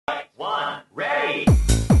one, ready!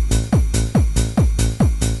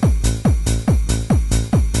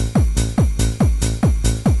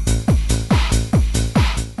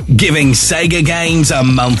 Giving Sega games a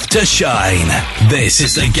month to shine. This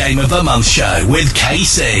is the Game of the Month show with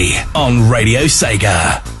KC on Radio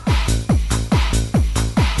Sega.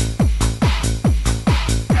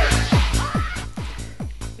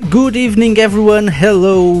 Good evening everyone,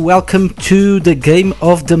 hello, welcome to the Game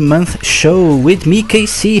of the Month show with me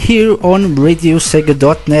KC here on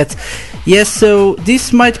RadioSega.net. Yes, so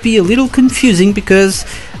this might be a little confusing because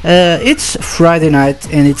it's Friday night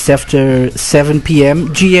and it's after 7 PM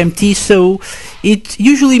GMT, so it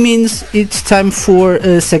usually means it's time for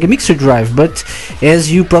Sega Mixer Drive, but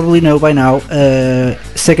as you probably know by now,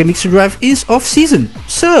 Sega Mixer Drive is off season,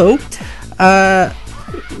 so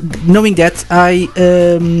knowing that,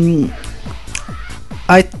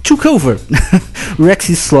 I took over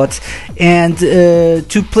Rex's slot and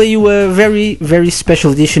to play you a very, very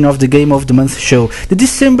special edition of the Game of the Month show, the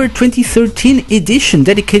December 2013 edition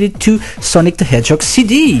dedicated to Sonic the Hedgehog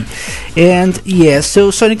CD. And yeah,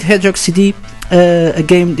 so Sonic the Hedgehog CD, a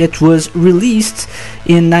game that was released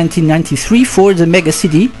in 1993 for the Mega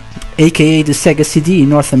CD, aka the Sega CD in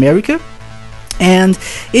North America. And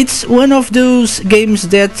it's one of those games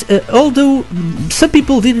that, although some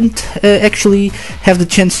people didn't actually have the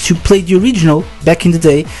chance to play the original back in the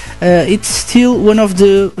day, it's still one of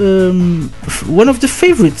the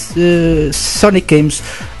favorite Sonic games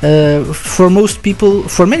for most people.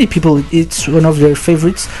 For many people, it's one of their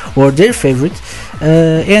favorites or their favorite,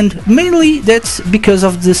 and mainly that's because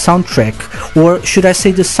of the soundtrack, or should I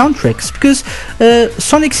say the soundtracks? Because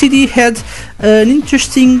Sonic CD had an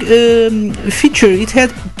interesting feature. It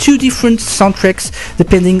had two different soundtracks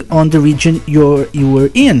depending on the region you were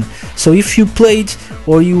in. So if you played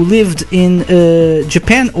or you lived in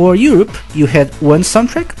Japan or Europe, you had one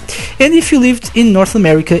soundtrack, and if you lived in North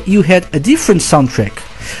America, you had a different soundtrack.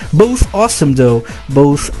 Both awesome though,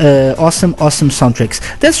 both awesome soundtracks.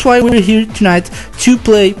 That's why we're here tonight to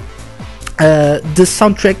play the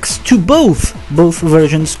soundtracks to both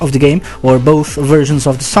versions of the game, or both versions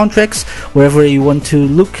of the soundtracks, wherever you want to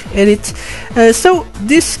look at it. So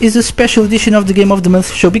this is a special edition of the Game of the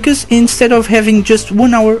Month show, because instead of having just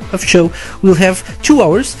 1 hour of show, we'll have 2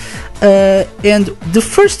 hours, and the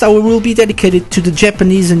first hour will be dedicated to the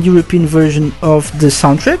Japanese and European version of the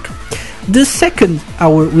soundtrack. The second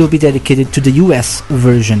hour will be dedicated to the US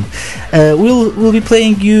version. We'll be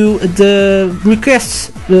playing you the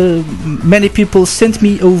requests many people sent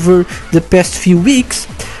me over the past few weeks.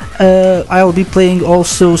 I'll be playing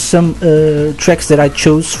also some tracks that I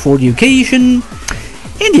chose for the occasion.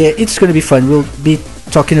 And yeah, it's gonna be fun. We'll be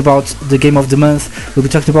talking about the Game of the Month, we'll be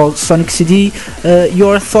talking about Sonic CD,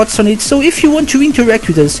 your thoughts on it. So if you want to interact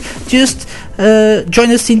with us, just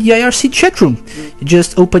join us in the IRC chat room.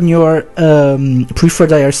 Just open your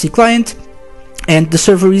preferred IRC client, and the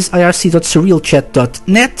server is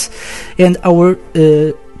irc.surrealchat.net, and our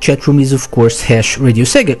chat room is of course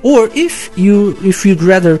 #RadioSega. Or if you'd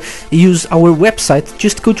rather use our website,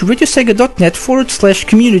 just go to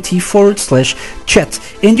radiosega.net/community/chat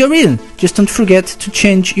and you're in. Just don't forget to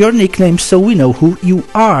change your nickname so we know who you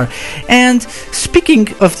are. And speaking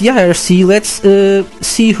of the IRC, let's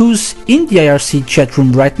see who's in the IRC chat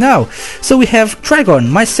room right now. So we have Trigon,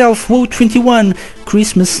 myself, Woe21,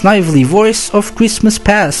 Christmas Snively, Voice of Christmas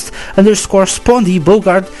Past, _ Spondy,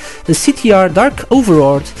 Bogart, CTR, Dark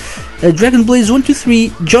Overlord,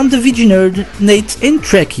 Dragonblaze123, John the Viginerd, Nate, and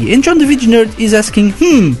Trekkie. And John the Viginerd is asking,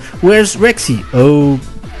 where's Rexy? Oh,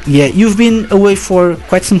 yeah, you've been away for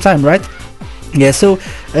quite some time, right? Yeah, so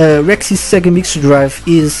Rexy's Sega Mixer Drive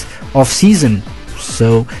is off season,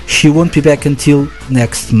 so she won't be back until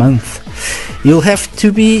next month. You'll have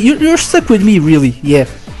to be, you're stuck with me, really. Yeah,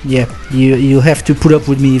 you'll have to put up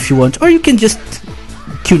with me if you want, or you can just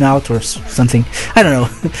tune out or something. I don't know.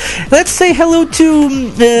 Let's say hello to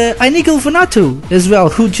Inigel Vanato as well,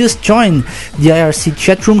 who just joined the IRC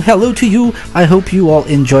chat room. Hello to you. I hope you all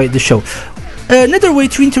enjoyed the show. Another way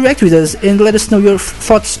to interact with us and let us know your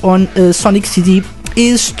thoughts on Sonic CD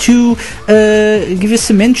is to give us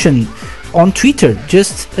a mention on Twitter.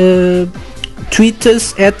 Just tweet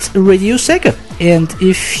us at Radio Sega, and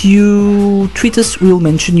if you tweet us, we'll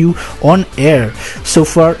mention you on air. So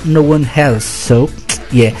far, no one has, so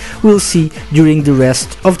yeah, we'll see during the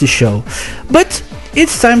rest of the show. But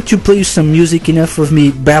it's time to play you some music. Enough of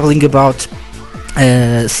me babbling about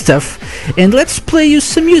stuff, and let's play you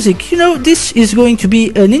some music. You know, this is going to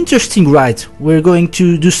be an interesting ride. We're going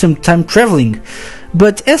to do some time traveling,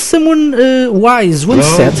 but as someone wise once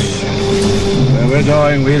said, where we're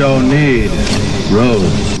going we don't need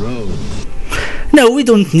roads. No, we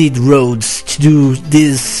don't need roads to do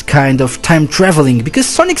this kind of time traveling, because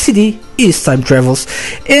Sonic CD is time travels.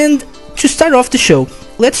 And to start off the show,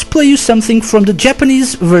 let's play you something from the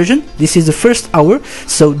Japanese version. This is the first hour,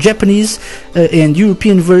 so Japanese and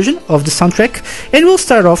European version of the soundtrack. And we'll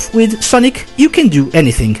start off with Sonic You Can Do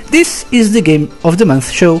Anything. This is the Game of the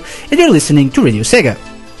Month show, and you're listening to Radio Sega.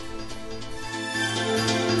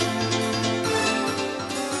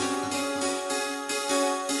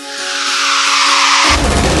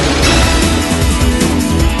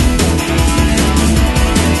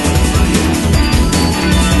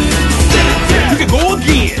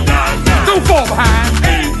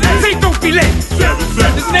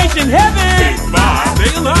 In heaven,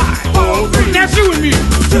 stay alive. Now shoot me.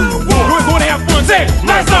 We're going to have fun. Say,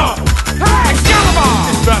 lights off. Hey, Excalibur.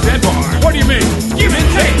 It's about that bar. What do you mean? Give it.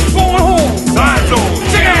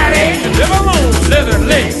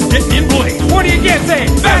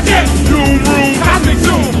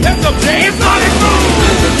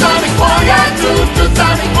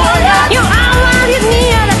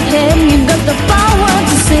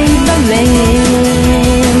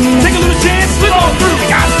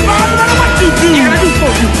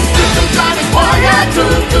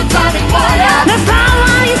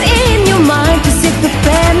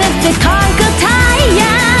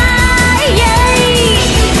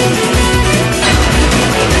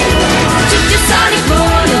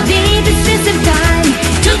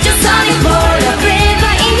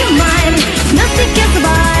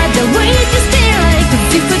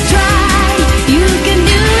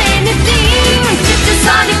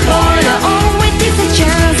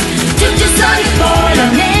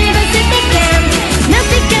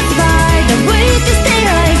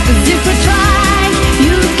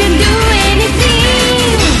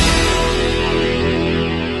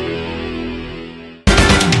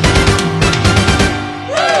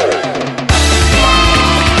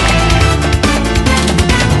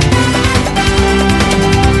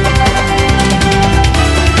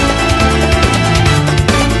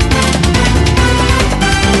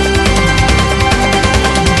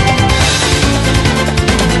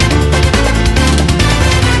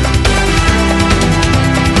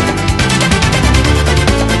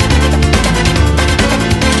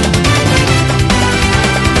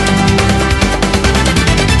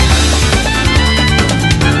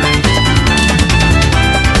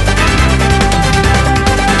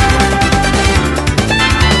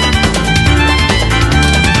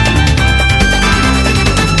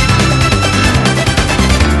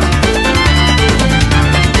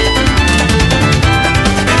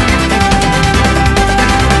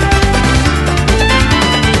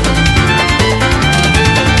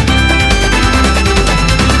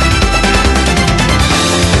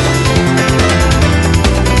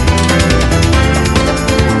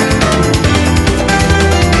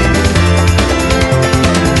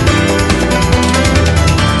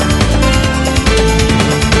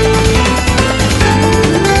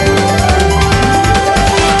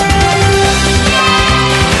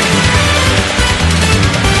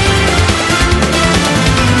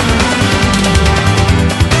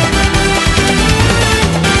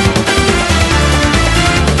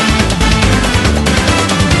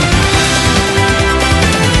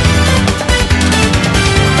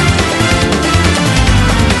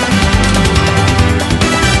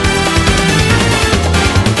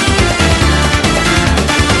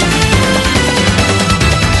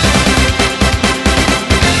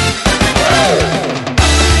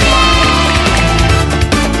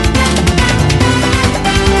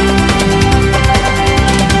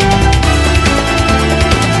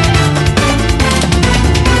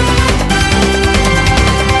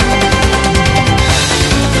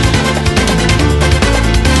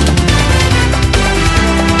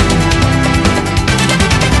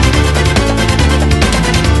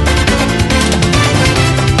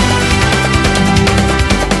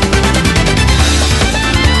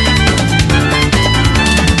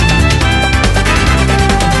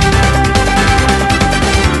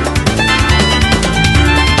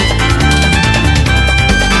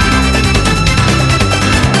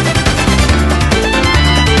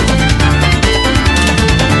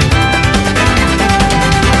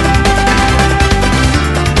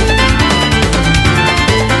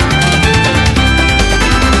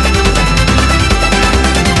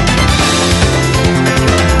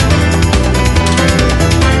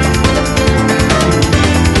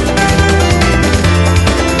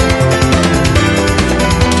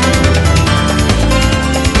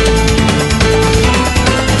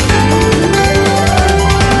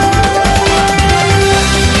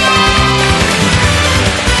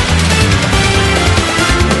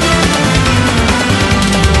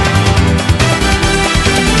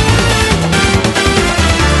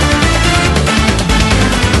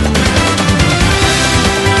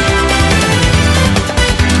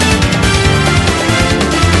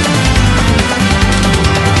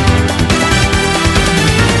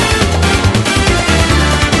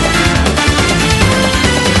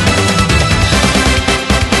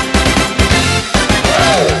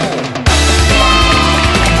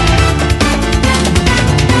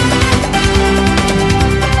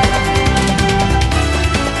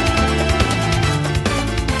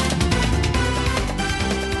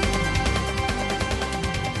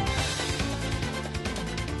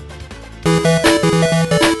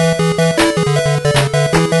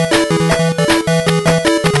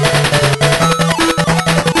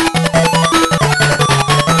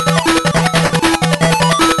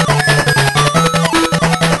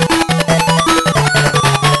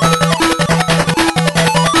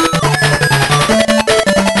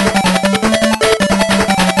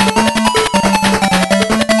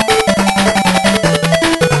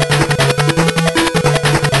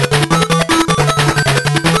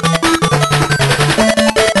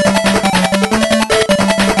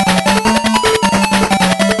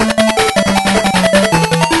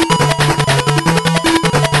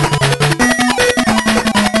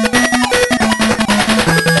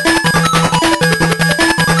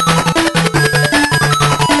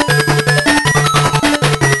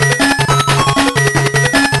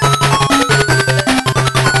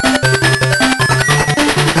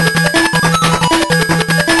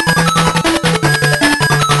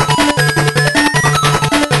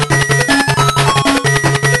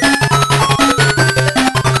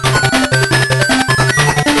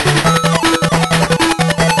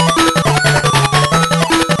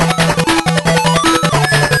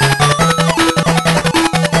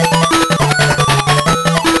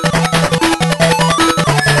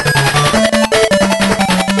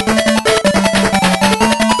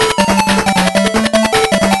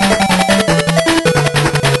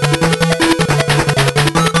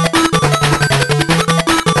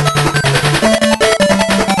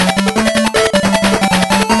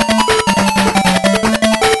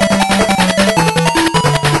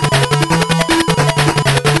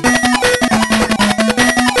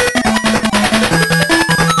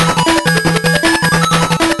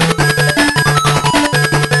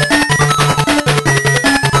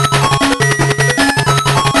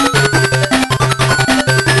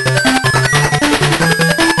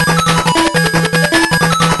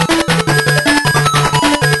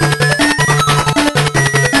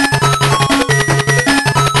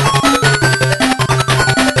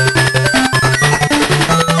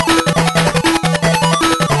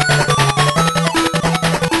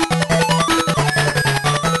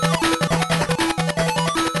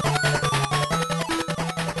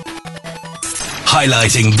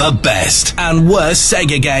 highlighting the best and worst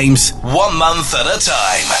Sega games 1 month at a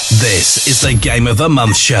time. This is the Game of the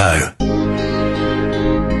Month show.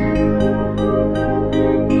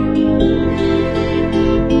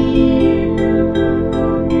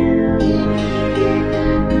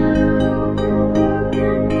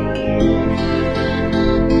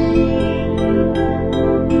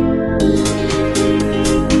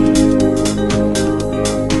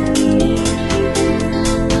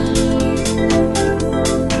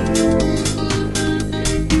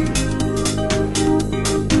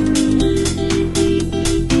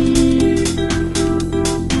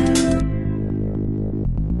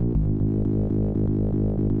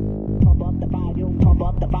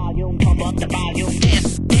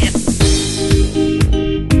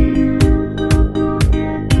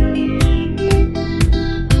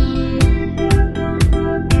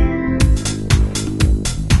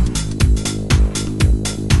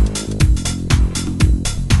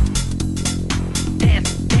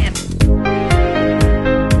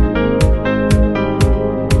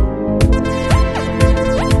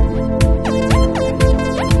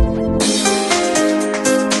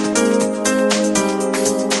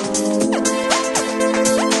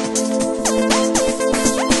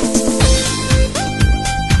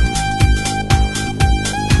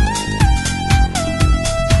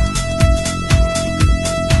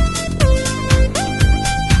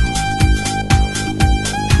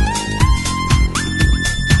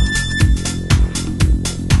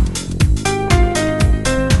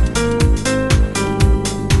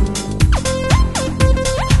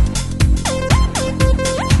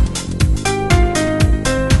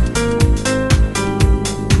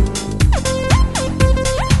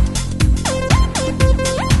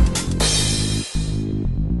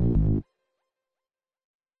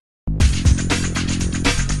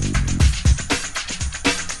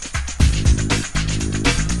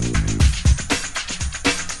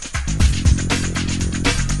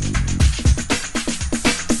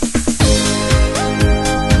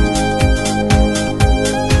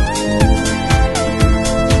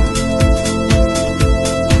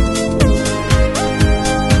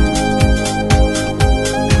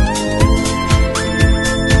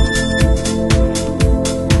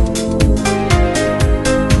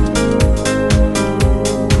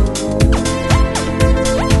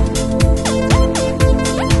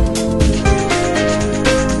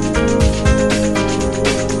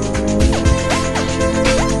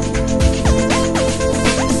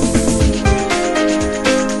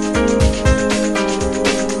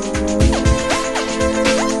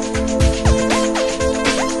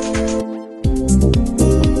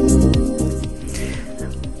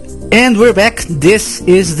 And we're back. This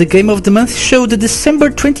is the Game of the Month show, the December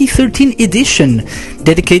 2013 edition,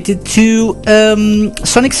 dedicated to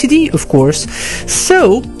Sonic CD, of course.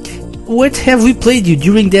 So, what have we played you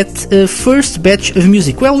during that first batch of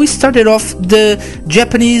music? Well, we started off the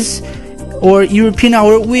Japanese or European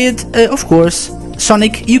hour with, of course,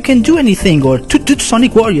 Sonic You Can Do Anything, or Toot Toot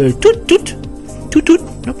Sonic Warrior. Toot Toot. Toot Toot.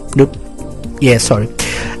 Nope. Yeah, sorry.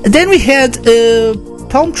 Then we had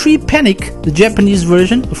Palm Tree Panic, the Japanese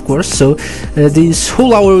version, of course, so this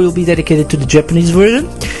whole hour will be dedicated to the Japanese version.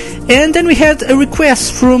 And then we had a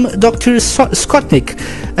request from Dr. Skotnik,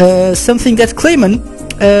 something that Clayman,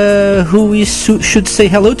 who we should say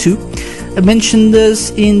hello to, mentioned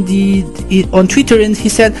us on Twitter, and he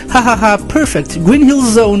said, ha, perfect, Green Hill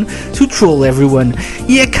Zone to troll everyone.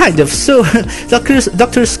 Yeah, kind of. So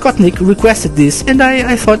Dr. Skotnik requested this, and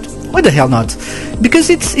I thought, why the hell not? Because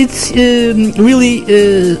it's really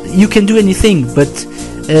You Can Do Anything, but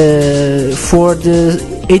for the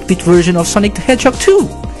 8-bit version of Sonic the Hedgehog 2.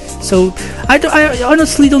 So I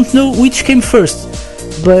honestly don't know which came first,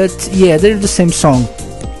 but yeah, they're the same song.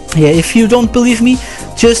 Yeah, if you don't believe me,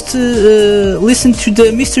 just listen to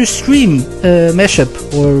the Mr. Stream mashup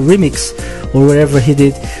or remix or whatever he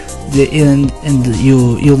did, and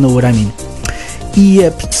you'll know what I mean.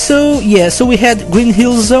 Yep. So we had Green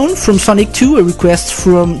Hill Zone from Sonic 2, a request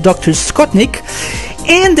from Dr. Skotnik,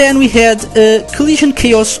 and then we had Collision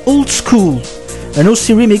Chaos Old School, an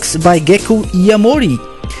OC remix by Gecko Yamori.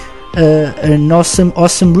 An awesome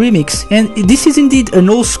remix, and this is indeed an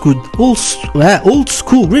old school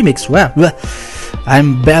remix. Wow,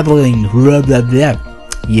 I'm babbling.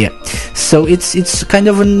 Yeah, so it's kind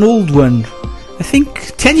of an old one. I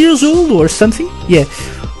think 10 years old or something. Yeah,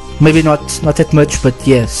 maybe not that much, but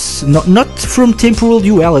yes, not from Temporal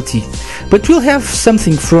Duality, but we'll have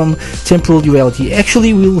something from Temporal Duality.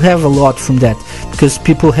 Actually, we'll have a lot from that because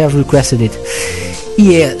people have requested it.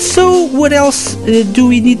 Yeah, so what else do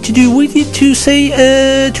we need to do? We need to say,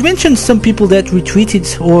 to mention some people that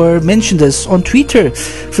retweeted or mentioned us on Twitter.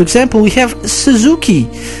 For example, we have Suzuki,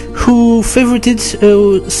 who favorited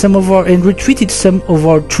some of our and retweeted some of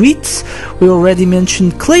our tweets. We already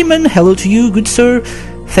mentioned Clayman. Hello to you, good sir.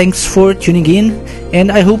 Thanks for tuning in,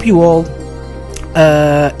 and I hope you all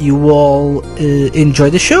enjoy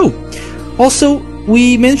the show. Also,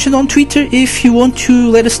 we mentioned on Twitter, if you want to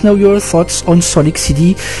let us know your thoughts on Sonic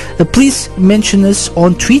CD, please mention us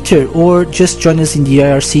on Twitter or just join us in the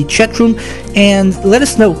IRC chat room and let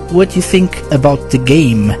us know what you think about the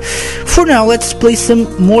game. For now, let's play some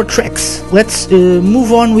more tracks. Let's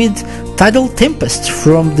move on with Tidal Tempest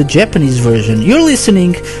from the Japanese version. You're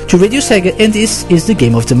listening to Radio Sega, and this is the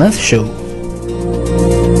Game of the Month show.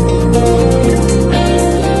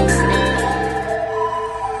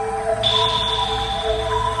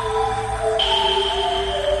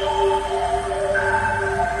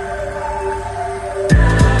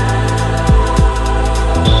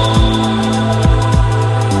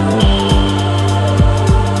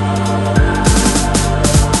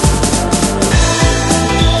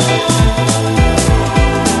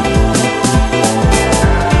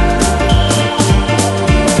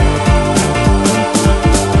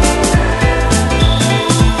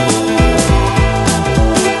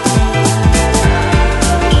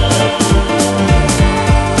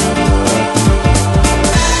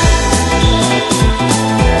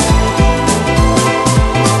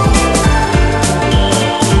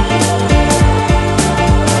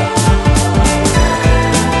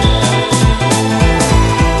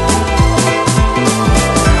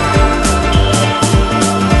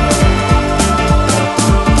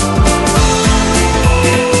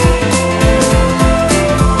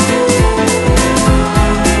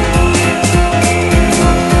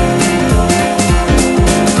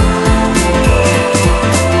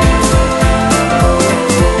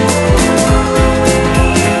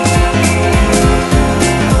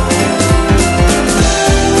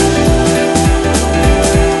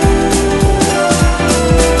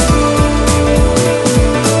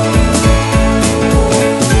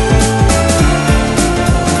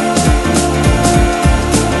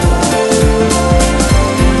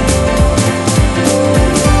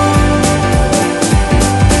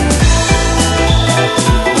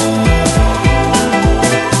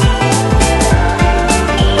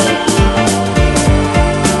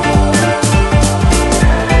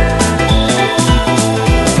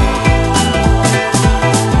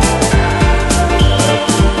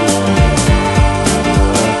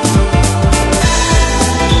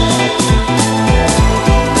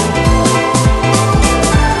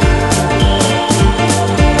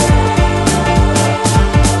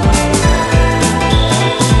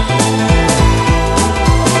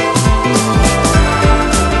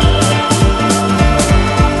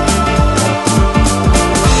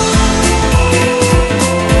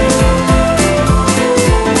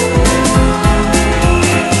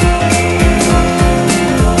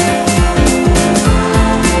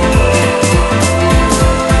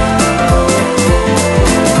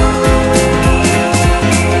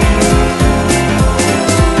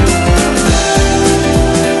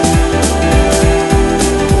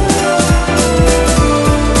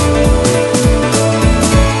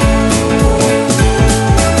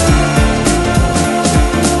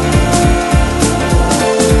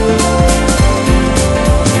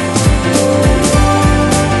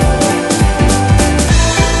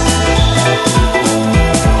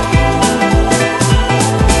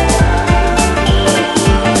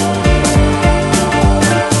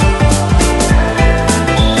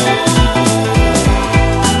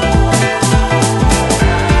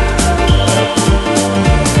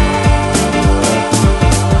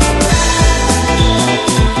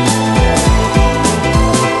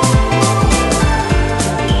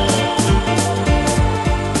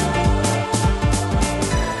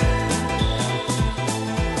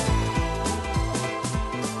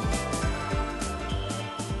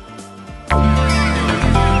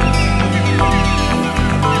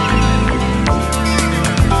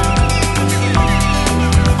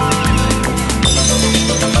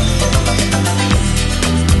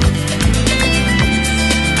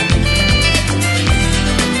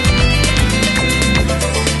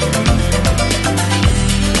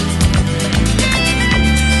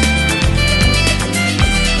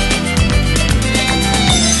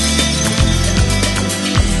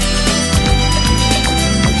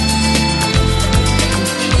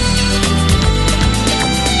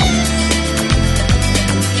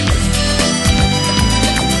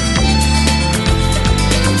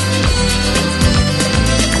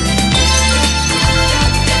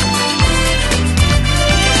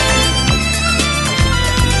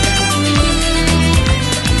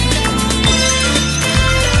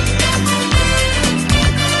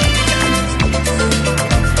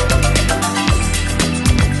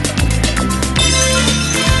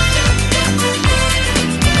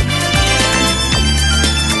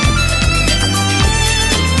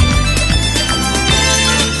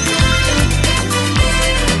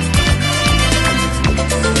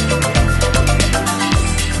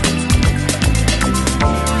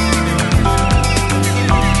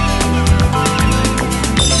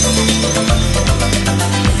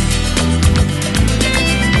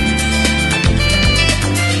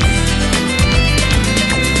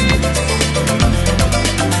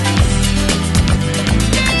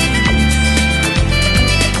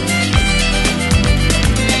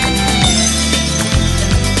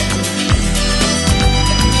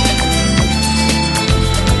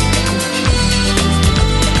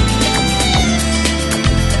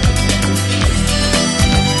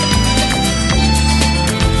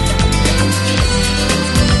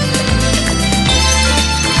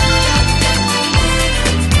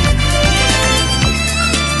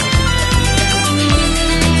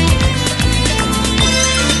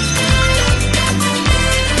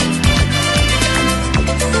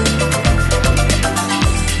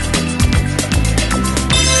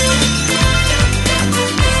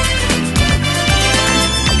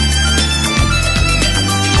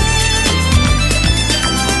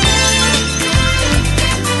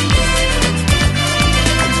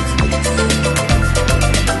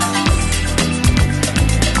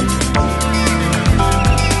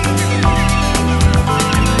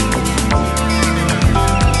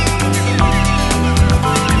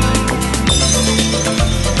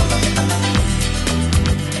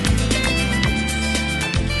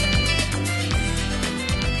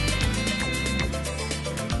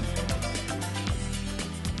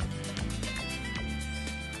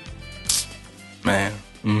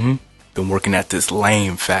 Been working at this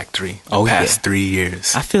lame factory the past 3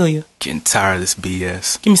 years. I feel you. Getting tired of this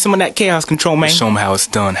BS. Give me some of that chaos control, man. Show them how it's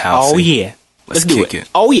done, Halsey. Oh, yeah. Let's do kick it.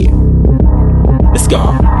 Oh, yeah. Let's go.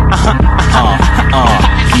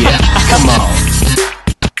 Yeah, come on.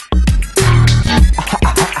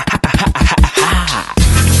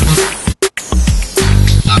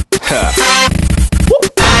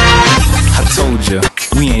 I told you,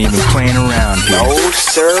 we ain't even playing around here. No,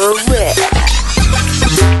 sir.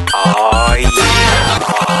 Oh, yeah.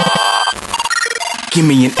 Give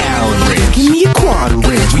me an Allen wrench. Give me a quarter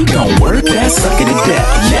wrench. We gon' work that sucker to death.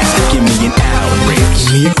 Yeah, give me an Allen wrench.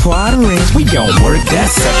 Give me a quarter wrench. We gon' work that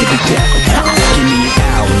sucker to death. Give me an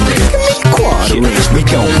Allen wrench. Give me a quarter wrench. We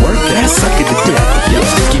gon' work that sucker to death. Yeah,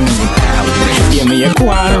 give me an Allen wrench. Give me a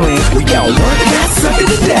quarter wrench. We gon' work that sucker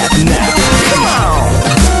to death now. Come on.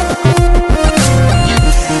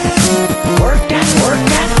 Work that, work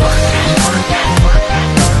that, work that, work that, work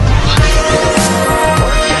that.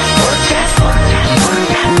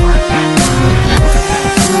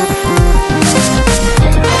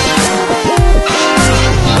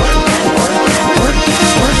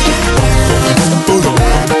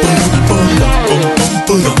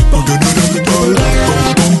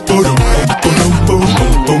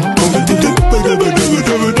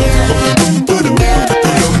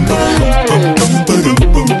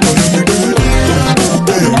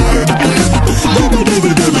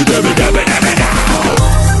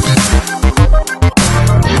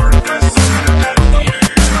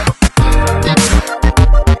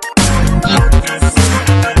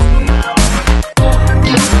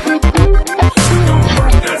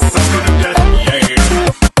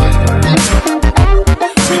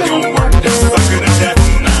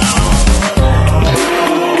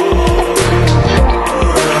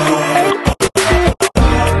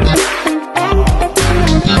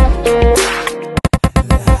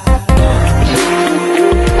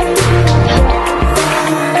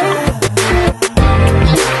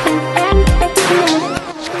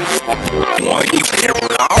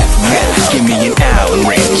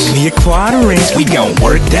 We gon'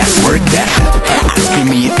 work that, work that. Give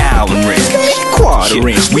me an Allen wrench. Quarter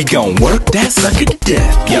wrench. We gon' work that sucker to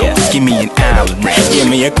death. Yo, Yeah. give me an Allen wrench. Give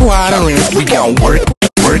me a quarter wrench. We gon' work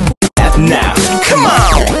that now. Come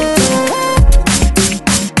on.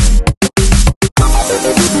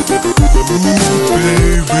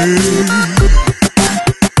 Baby,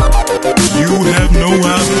 you have no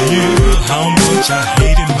idea how much I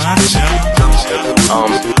hated my job.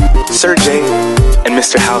 Sir Jay and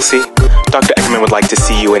Mr. Halsey, Dr. Eckerman would like to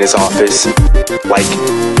see you in his office, like,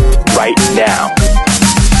 right now.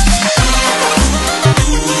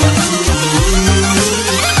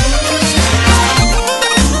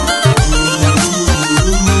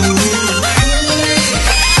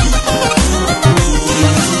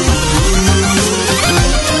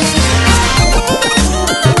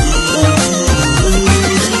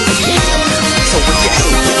 So when you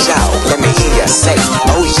hate the job, let me hear you say,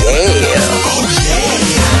 oh yeah.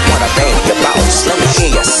 Wanna bang your boss, let me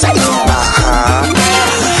hear you say, uh-huh.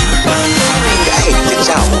 You hate the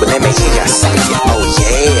job, but let me hear you say, oh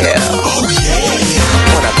yeah.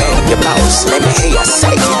 Wanna bang your boss, let me hear you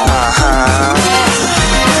say, uh-huh.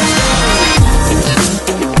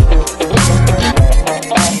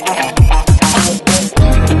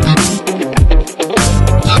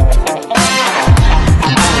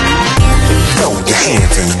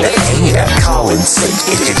 Call and say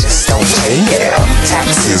if you just don't pay it.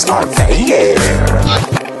 Taxes are fair.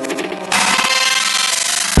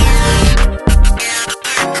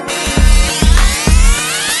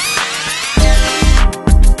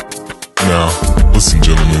 Now, listen,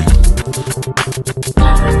 gentlemen.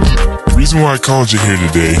 The reason why I called you here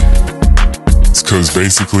today is because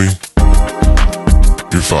basically,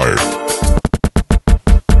 you're fired.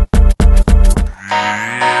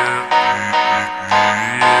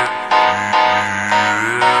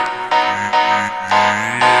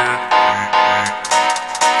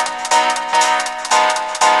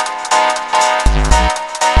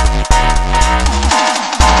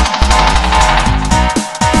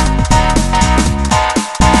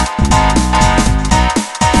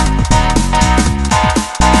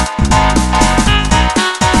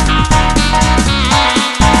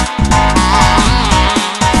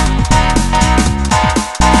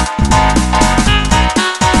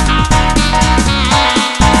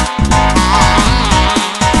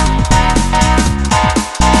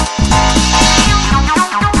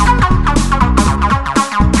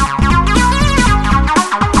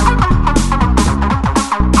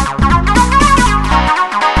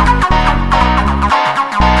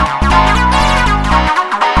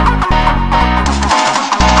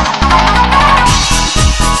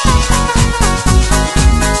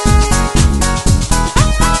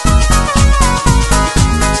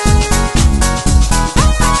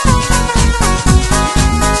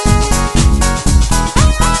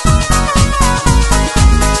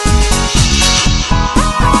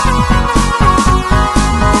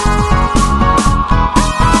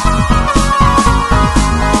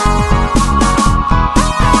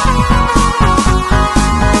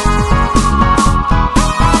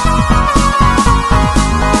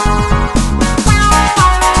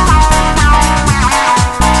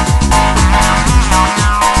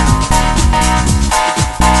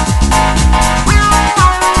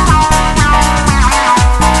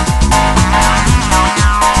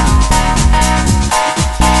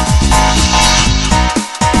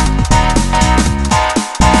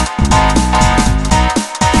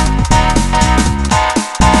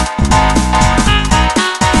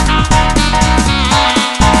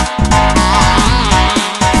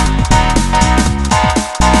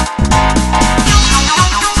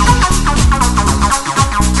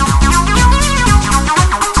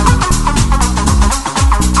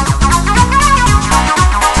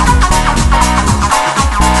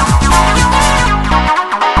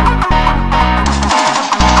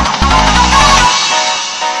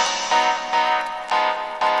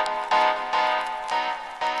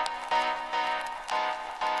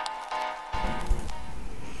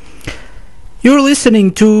 You're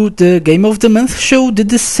listening to the Game of the Month show, the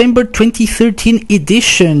December 2013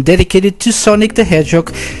 edition dedicated to Sonic the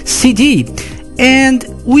Hedgehog CD. And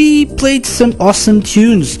we played some awesome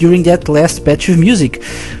tunes during that last batch of music.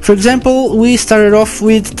 For example, we started off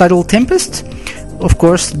with Tidal Tempest. Of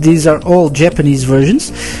course, these are all Japanese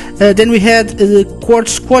versions. Then we had the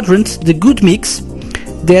Quartz Quadrant, the Good Mix,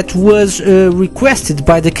 that was requested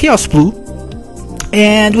by the Chaos Blue.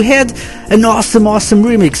 And we had an awesome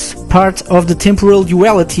remix, part of the Temporal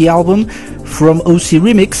Duality album from OC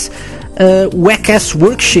Remix, Whack-Ass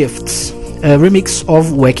Work Shifts, a remix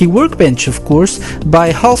of Wacky Workbench, of course,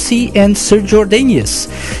 by Halsey and Sir Jordanius.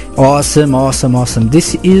 Awesome.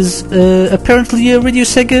 This is apparently a Radio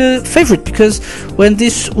Sega favorite, because when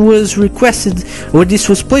this was requested, or this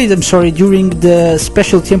was played, during the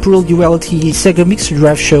special Temporal Duality Sega Mixer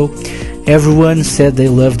Drive show, everyone said they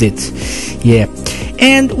loved it. Yeah.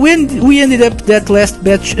 And when we ended up that last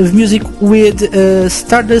batch of music with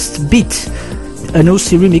Stardust Beat, an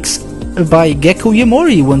OC remix by Gecko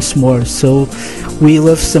Yamori once more. So we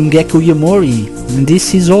love some Gecko Yamori. And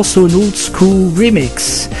this is also an old school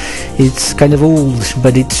remix. It's kind of old,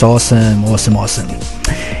 but it's awesome.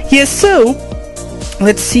 Yes, so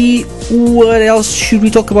let's see, what else should we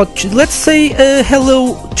talk about? Let's say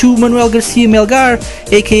hello to Manuel Garcia Melgar,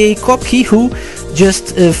 aka Kopke, who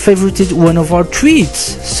just favorited one of our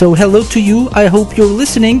tweets. So hello to you, I hope you're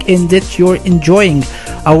listening and that you're enjoying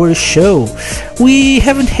our show. We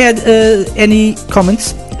haven't had any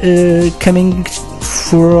comments coming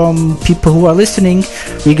from people who are listening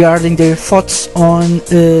regarding their thoughts on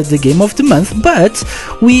the Game of the Month, but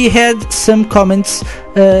we had some comments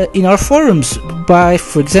in our forums by,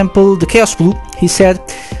 for example, the Chaos Blue. He said,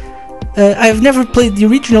 I've never played the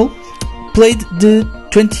original, played the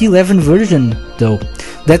 2011 version though.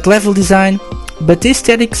 That level design, but the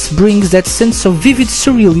aesthetics brings that sense of vivid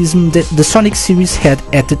surrealism that the Sonic series had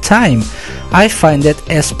at the time. I find that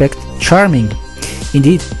aspect charming.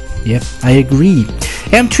 Indeed, yeah, I agree.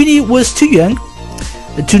 M20 was too young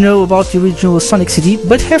to know about the original Sonic CD,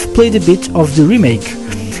 but have played a bit of the remake.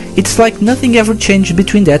 It's like nothing ever changed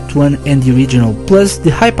between that one and the original. Plus,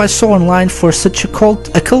 the hype I saw online for such a cult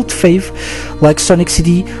fave like Sonic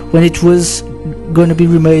CD when it was gonna be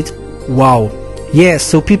remade. Wow. Yeah,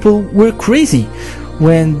 so people were crazy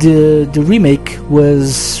when the remake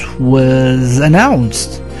was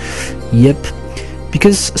announced. Yep.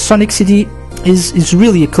 Because Sonic CD is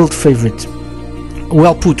really a cult favorite.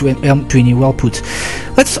 Well put, M20, well put.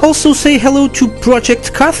 Let's also say hello to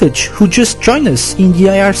Project Carthage, who just joined us in the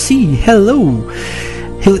IRC. Hello.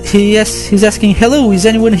 He's asking, hello, is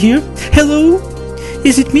anyone here? Hello?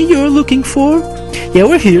 Is it me you're looking for? Yeah,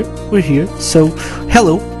 we're here. So,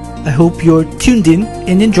 hello. I hope you're tuned in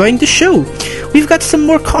and enjoying the show. We've got some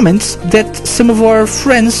more comments that some of our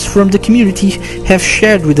friends from the community have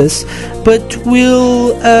shared with us, but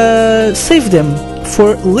we'll save them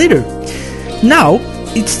for later. Now,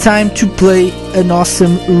 it's time to play an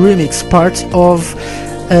awesome remix part of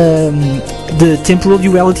the Temporal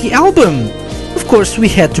Duality album. Of course, we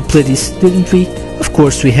had to play this, didn't we? Of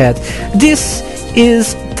course we had. This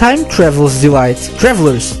is Time Traveler's Delight.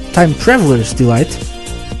 Time Traveler's Delight.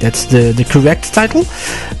 That's the correct title,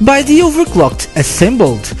 by the Overclocked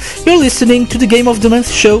Assembled. You're listening to the Game of the Month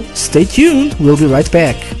show. Stay tuned, we'll be right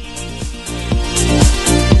back.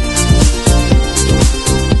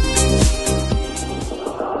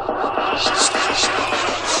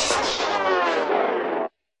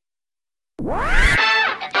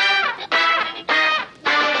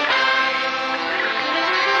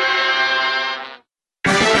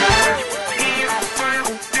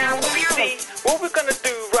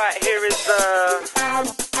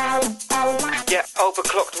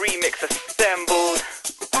 Overclocked remix assembled.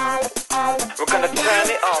 We're gonna turn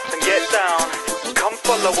it up and get down. Come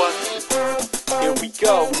follow us. Here we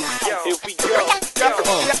go. Here we go.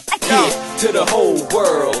 Yeah, to the whole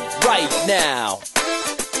world right now.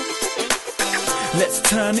 Let's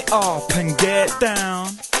turn it up and get down.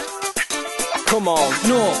 Come on,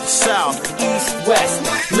 north, south, east,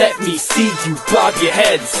 west. Let me see you bob your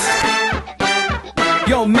heads.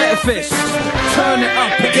 Yo, Memphis, turn it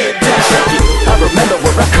up and get down. I remember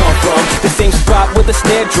where I come from, the same spot where the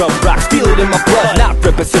snare drum rocks. Feel it in my blood, not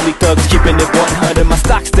ripping silly thugs, keeping it 100. My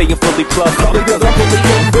stock staying fully plugged, probably because I'm fully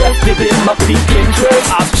invested in my peak interest.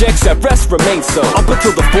 Objects at rest remain so, up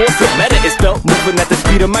until the force of meta is felt. Moving at the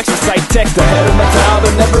speed of my sight text, ahead of my time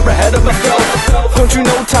and never ahead of myself. Don't you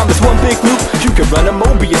know time is one big loop? You can run a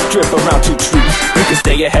Mobius strip around two troops. You can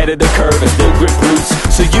stay ahead of the curve and still grip roots.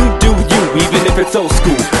 So you do you, even if it's old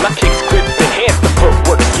school. My kicks grip enhance the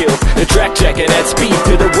footwork skills. The track check and add speed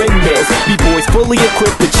to the windmills. B-boys fully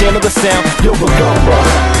equipped to channel the sound. Yo,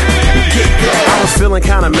 I was feeling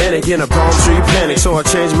kinda manic in a palm tree panic, so I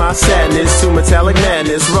changed my sadness to metallic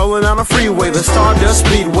madness. Rolling on a freeway, the Stardust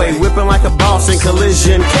Speedway, whipping like a boss in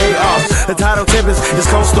collision chaos. The title tempest is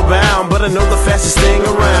coastal bound, but I know the fastest thing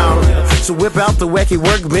around. So whip out the wacky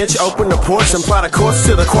workbench, open the porch, and plot a course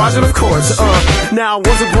to the quadrant of course. Now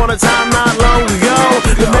once upon a time not long ago,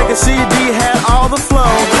 the Mega CD had all the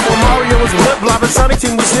flow. When Mario was flip-flopping, Sonic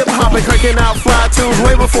Team was hip-hopping, cranking out fly tunes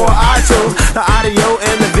way before iTunes. The audio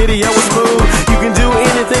and the video was smooth. You can do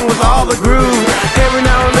anything with all the groove. Every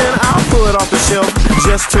now and then I'll pull it off the shelf,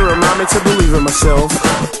 just to remind me to believe in myself.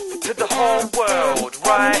 To the whole world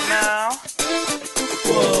right now.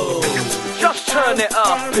 whoa. Just turn it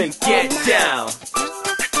up and get down.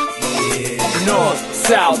 North,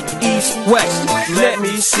 south, east, west. Let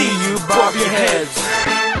me see you bob your heads.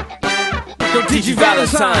 Yo, DJ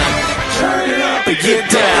Valentine, turn it up and get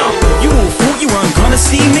down. You all thought you weren't gonna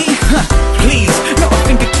see me? Huh, please,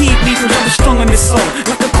 nothing to keep me from running strong on this song.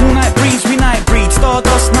 Like a cool night breeze, we night breed.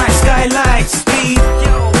 Stardust, night skylights, speed.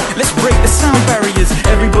 Let's break the sound barriers.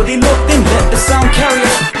 Everybody locked in, let the sound carry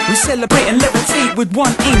us. We celebrate and levitate with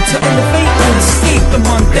one aim to elevate and escape the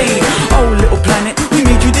mundane. Oh, little planet, we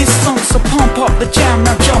made you this song, so pump up the jam,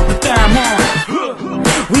 now jump the damn on.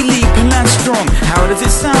 We leap and land strong. How does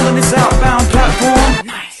it sound on this outbound platform?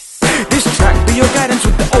 Nice. This track be your guidance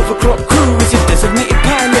with the overclock crew as your designated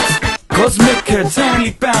pilots. Cosmic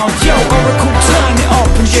eternally bound. Yo, Oracle, turn it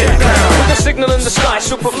up and get down. With a signal in the sky,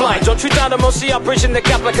 superfly. Don't treat Dynamo, see I'm bridging the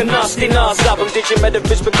gap like a nasty Nas album. Digi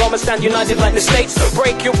Metaphys become and stand united like the states.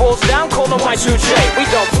 Break your walls down, call on my 2J. We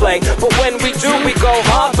don't play, but when we do, we go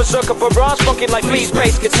hard. Berserker barrage, funky like please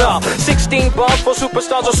bass guitar. 16 bars for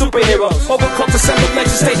superstars or superheroes. Overclock to send the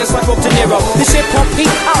legend stages like Bob De Niro. This hip hop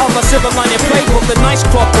beat out of a silver lining playbook. The nice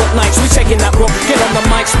clockwork nights, we taking that rock. Get on the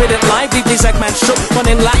mic, spit it live, leave these Eggman shook.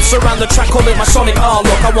 Running laps around the track, call it my sonic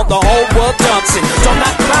look. I want the whole world dancing. Don't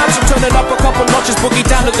that clouds, I'm turning up a couple notches, boogie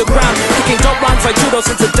down to the ground. Kicking dope rhymes like judo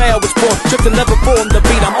since the day I was born. Took the level 4 on the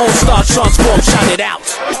beat, I'm all-star transformed. Shout it out.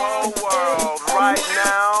 The whole world right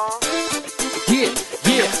now. Yeah,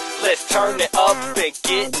 yeah. Let's turn it up and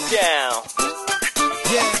get down.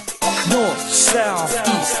 North, south,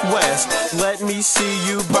 east, west. Let me see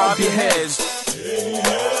you bob your heads.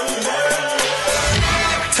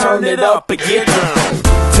 Turn it up and get down.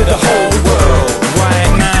 To the whole world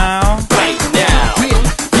right now. Right now.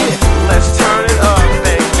 Let's turn it up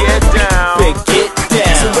and get down. And get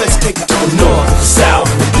down. So let's take it to north, south,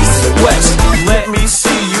 east, and west. Let me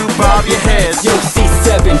see you bob your heads. Yo,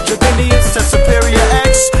 C7, Draconians to Superior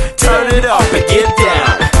X. Turn it up and get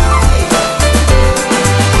down.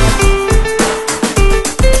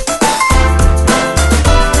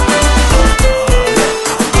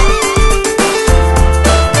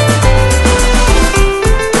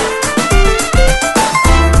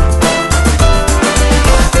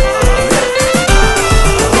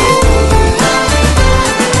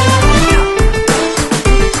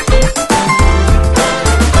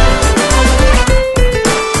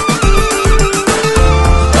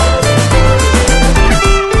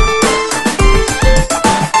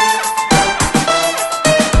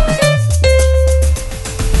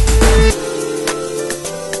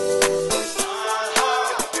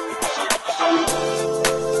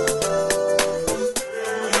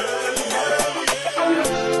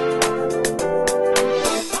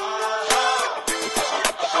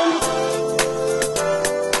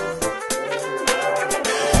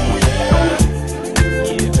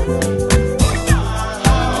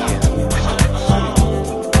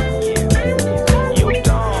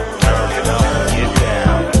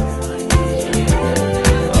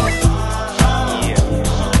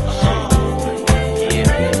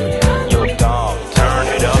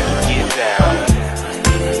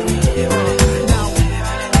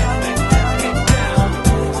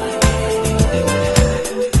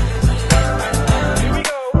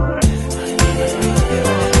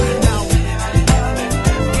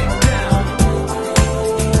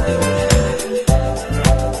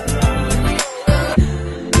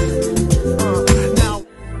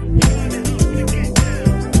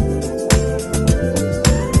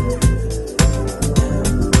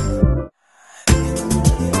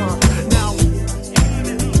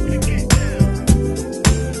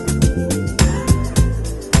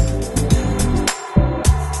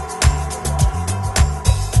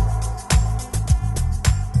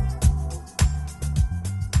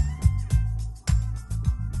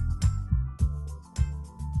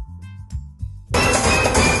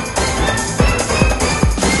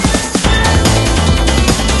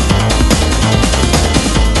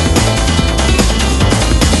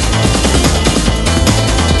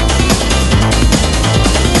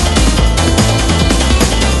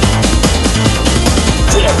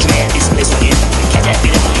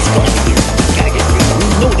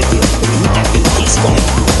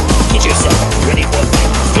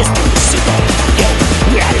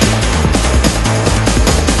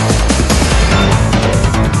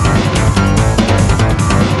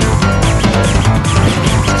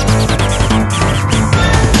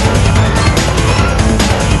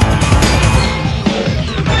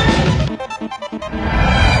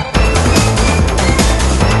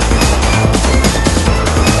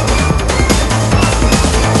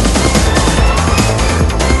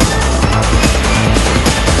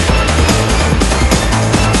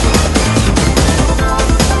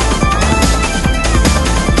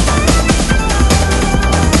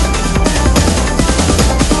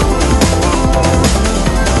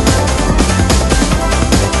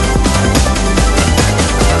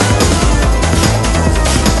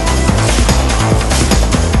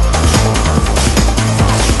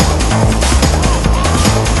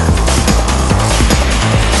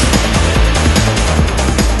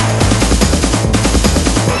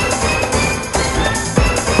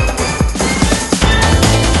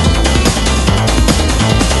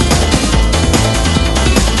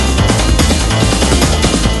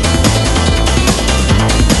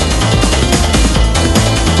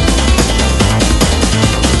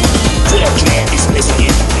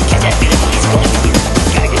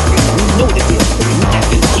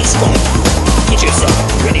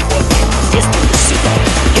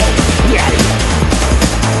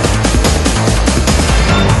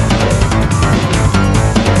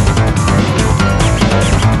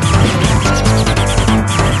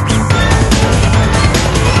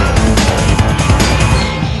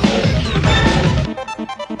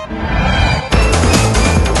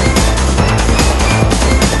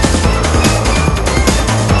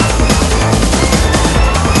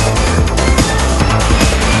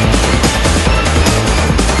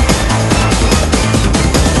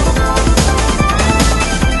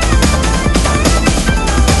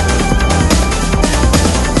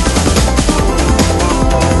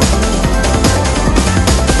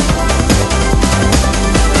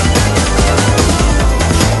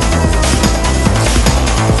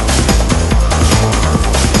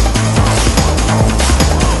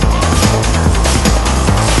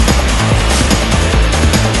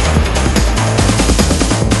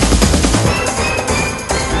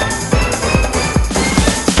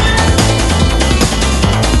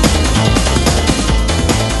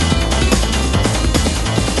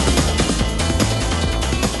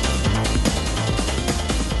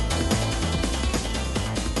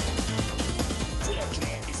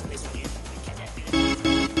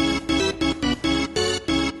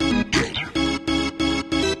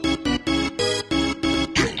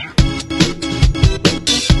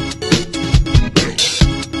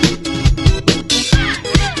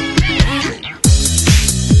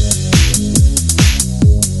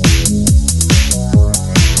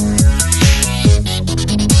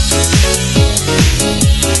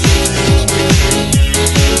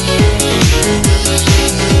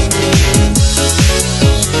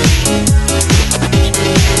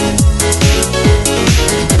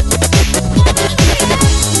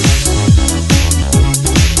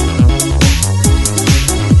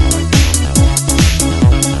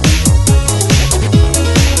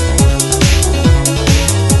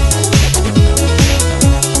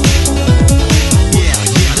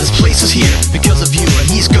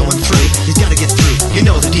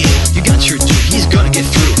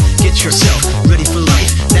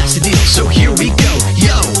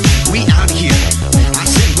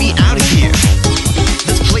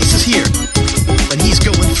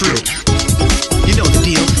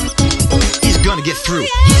 through.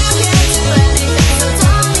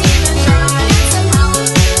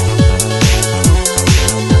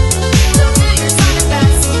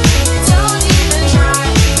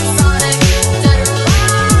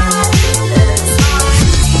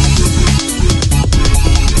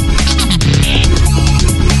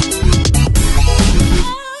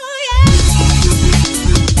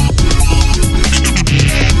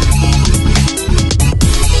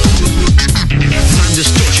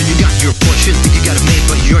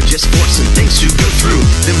 You're just forcing things to go through.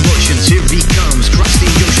 The motions, here he comes, cross the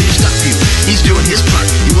ocean to stop you. He's doing his part.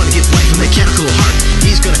 You want to give life a mechanical heart.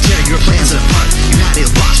 He's gonna tear your plans apart. You had it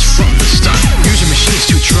lost from the start. Use your machines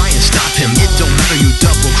to try and stop him. It don't matter, you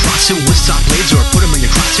double cross him with saw blades or put him in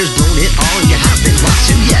your crosshairs, blown it all, and you haven't lost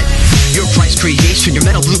him yet. Your prize creation, your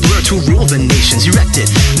metal blue blur to rule the nations. Erected,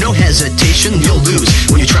 no hesitation, you'll lose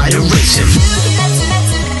when you try to race him.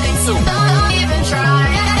 So don't even try.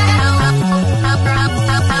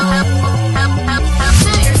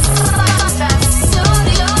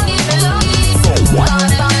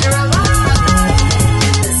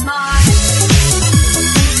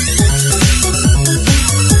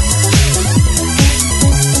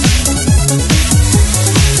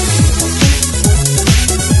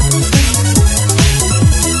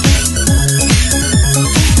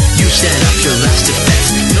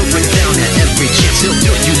 He'll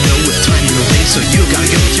do it, you know, with time in the ring. So you gotta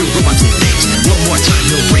go through robots and things. One more time,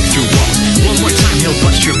 he'll break through walls. One more time, he'll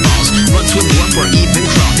bust your balls. Run, swim, warp, or even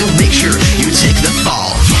crawl. He'll make sure you take the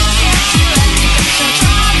fall.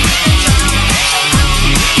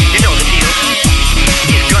 You know the deal.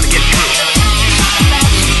 He's gonna get through.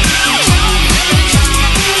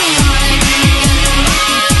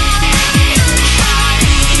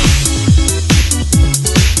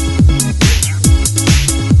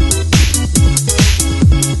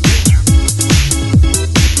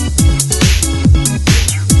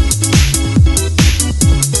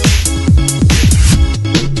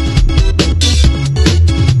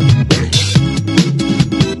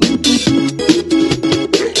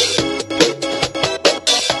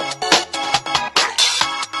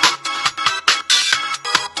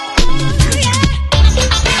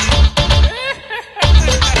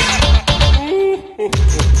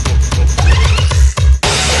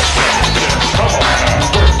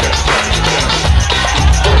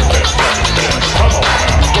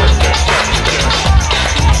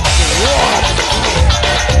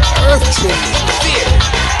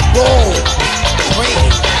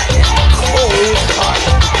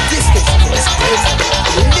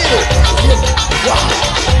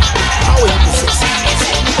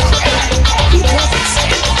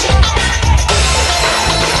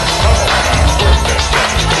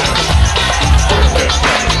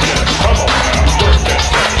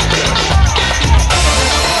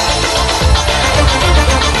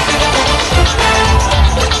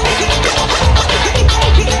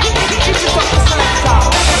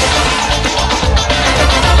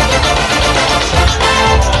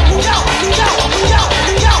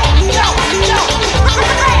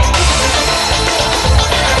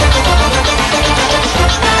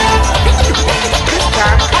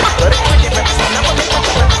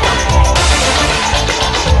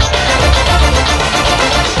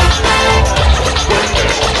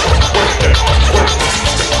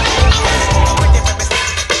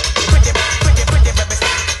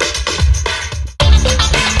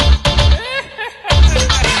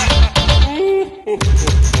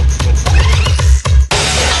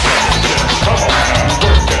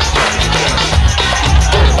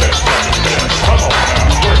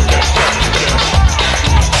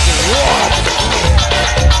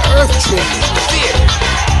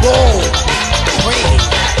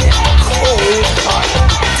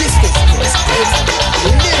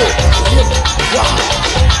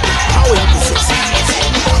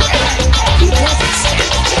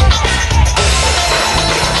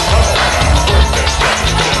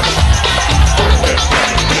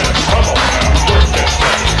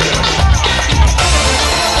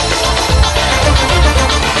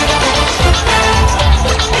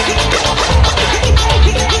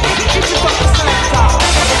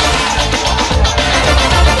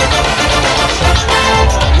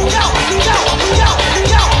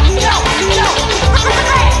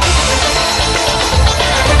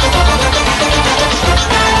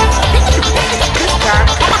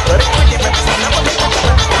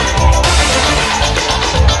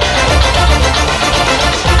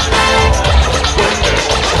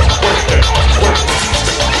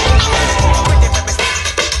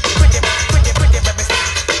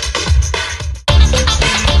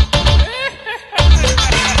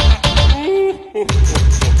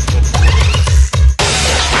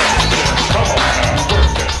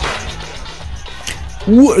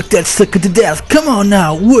 Work that sucker to death. Come on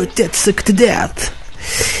now, work that sucker to death.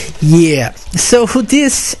 Yeah, so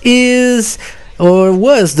this is or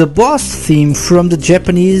was the boss theme from the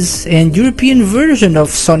Japanese and European version of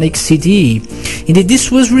Sonic CD. Indeed,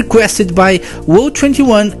 this was requested by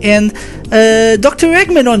Woe21 and Dr.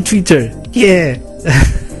 Eggman on Twitter. Yeah.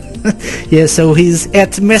 Yeah, so he's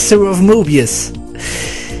at Master of Mobius.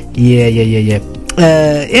 Yeah.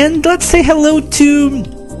 And let's say hello to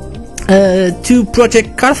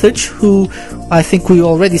Project Carthage, who I think we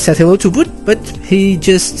already said hello to, but he's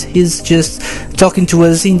just talking to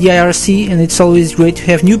us in the IRC, and it's always great to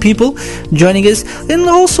have new people joining us. And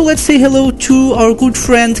also let's say hello to our good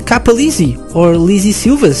friend Kappa Lizzie, or Lizzie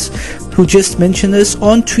Silvas, who just mentioned us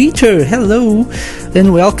on Twitter. Hello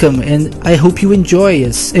and welcome, and I hope you enjoy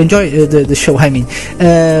the show. And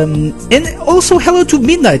also hello to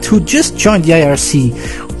Midnight, who just joined the IRC.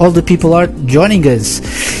 All the people are joining us.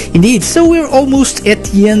 Indeed, so we're almost at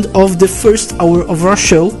the end of the first hour of our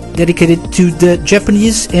show, dedicated to the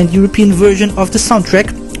Japanese and European version of the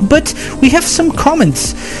soundtrack. But we have some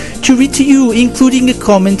comments to read to you, including a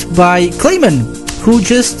comment by Clayman, who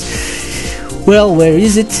just... Well, where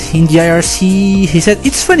is it? In the IRC, he said,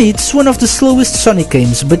 "It's funny, it's one of the slowest Sonic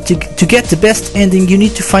games, but to get the best ending you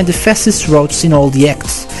need to find the fastest routes in all the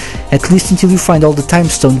acts. At least until you find all the time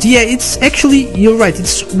stones." Yeah, it's actually, you're right,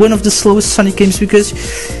 it's one of the slowest Sonic games because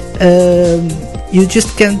you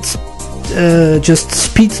just can't just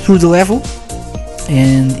speed through the level.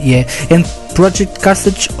 And yeah, and Project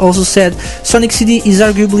Carthage also said, "Sonic CD is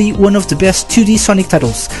arguably one of the best 2D Sonic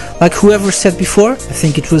titles. Like whoever said before, I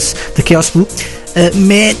think it was the Chaos Blue,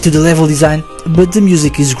 meh to the level design, but the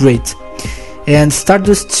music is great. And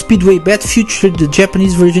Stardust Speedway Bad Future, the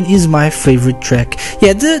Japanese version, is my favorite track."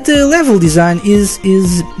 Yeah, the level design is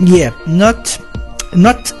not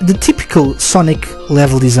the typical Sonic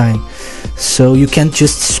level design. So you can't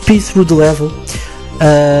just speed through the level.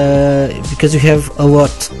 Because you have a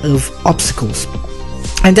lot of obstacles,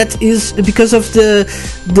 and that is because of the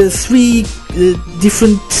three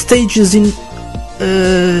different stages in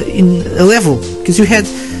a level. Because you had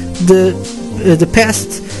the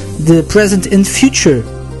past, the present, and future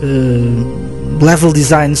level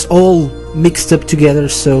designs all mixed up together.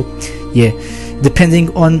 So yeah, depending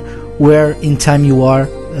on where in time you are,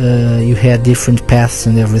 you had different paths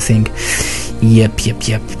and everything. Yep.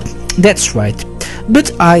 That's right.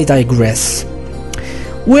 But I digress.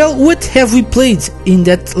 Well, what have we played in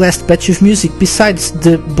that last batch of music besides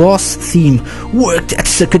the boss theme, Work That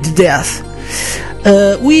Sucker to Death?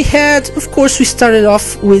 We started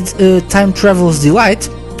off with Time Traveler's Delight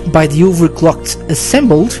by the Overclocked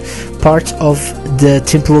Assembled, part of the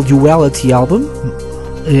Temporal Duality album.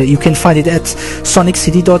 You can find it at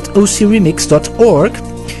soniccd.ocremix.org.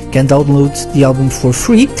 You can download the album for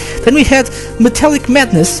free. Then we had Metallic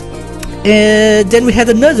Madness. Then we had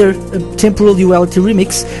another Temporal Duality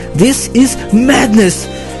remix. This is Madness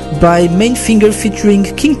by Mainfinger featuring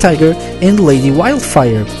King Tiger and Lady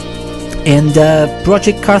Wildfire. And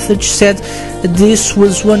Project Carthage said this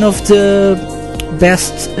was one of the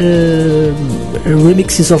best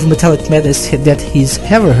remixes of Metallic Madness that he's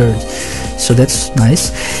ever heard. So that's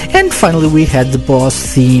nice. And finally we had the boss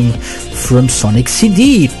theme from Sonic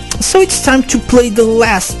CD. So it's time to play the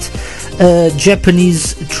last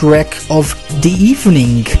Japanese track of the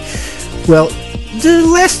evening. Well, the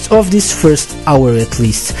last of this first hour at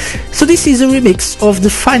least. So this is a remix of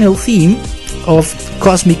the final theme of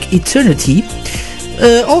Cosmic Eternity,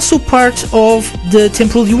 also part of the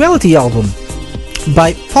Temporal Duality album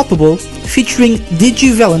by Poppable featuring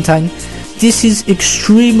Digi Valentine. This is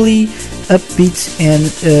extremely upbeat and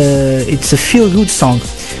it's a feel-good song.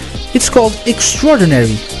 It's called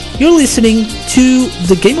Extraordinary. You're listening to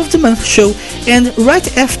the Game of the Month show, and right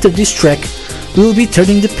after this track we'll be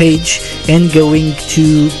turning the page and going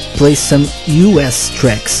to play some US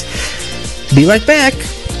tracks. Be right back.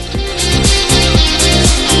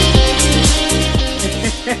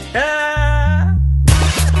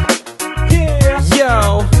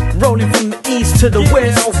 Yo, rolling from the east to the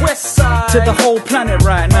west side, to the whole planet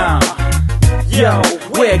right now. Yo,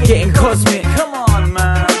 we're getting cosmic. Come on,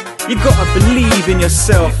 man. You gotta believe in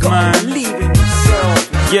yourself, man. Believe in yourself.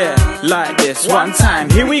 Yeah, like this. One time.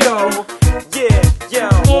 Here we go. Yeah, yo.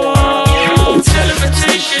 Whoa,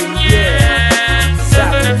 teleportation, yeah.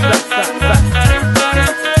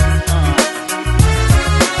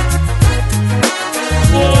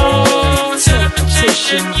 Whoa,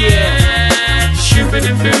 teleportation, yeah.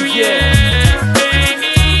 Shoot-a-doo, yeah.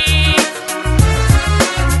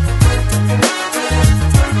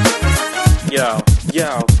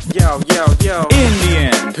 Yo. In the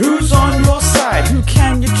end, who's on your side? Who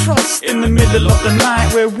can you trust? trust in the middle of the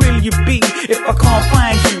night. Where will you be if I can't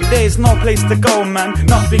find you? There's no place to go, man,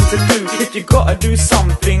 nothing to do. If you gotta do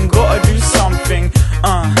something, gotta do something.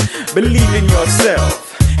 Believe in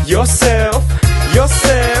yourself, yourself,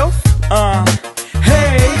 yourself.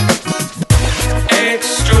 Hey.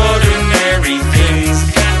 Extraordinary things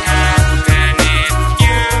can happen if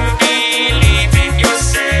you believe in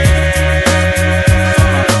yourself.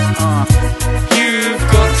 You've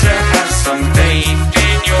got to have some faith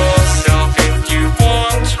in yourself if you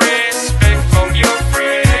want respect from your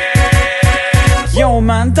friends. Yo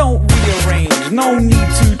man, don't rearrange, no need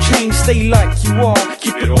to change, stay like you are.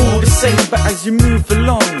 Keep it all the same, but as you move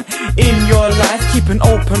along in your life, keep an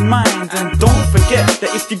open mind. And don't forget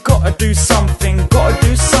that if you gotta do something, gotta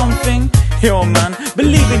do something. Yo man,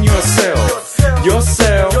 believe in yourself,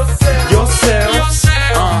 yourself, yourself.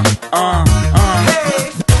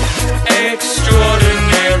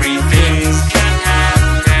 Extraordinary things can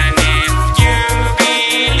happen if you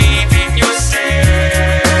believe in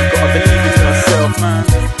yourself. Gotta believe in yourself, man.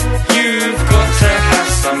 You've got to have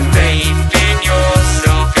some faith in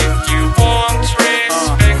yourself if you want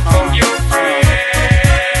respect from your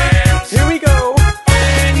friends. Here we go.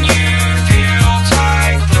 When you feel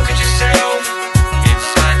tight, look at yourself.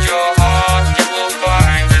 Inside your heart you will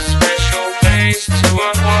find a special place to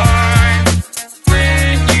unwind.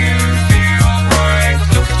 When you feel right,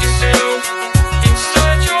 look at yourself.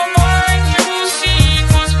 Inside your mind you will see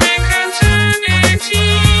cosmic eternity.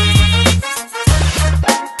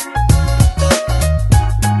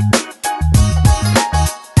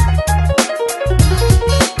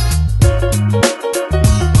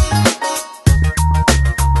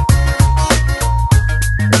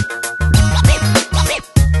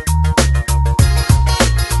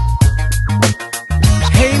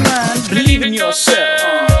 Hey man, believe in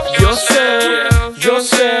yourself, yourself,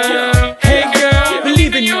 yourself. Hey girl,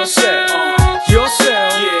 believe in yourself,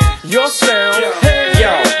 yourself, yourself. Hey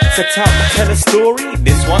yo, set out to tell a story.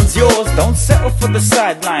 This one's yours. Don't settle for the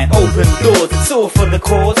sideline. Open doors, it's all for the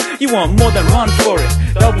cause. You want more than run for it,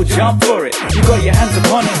 double jump for it. You got your hands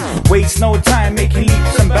upon it. Waste no time making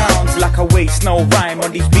leaps and bounds. Like I waste no rhyme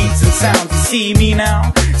on these beats and sounds. You see me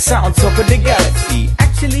now, sat on top of the galaxy.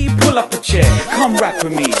 Actually, pull up a chair, come rap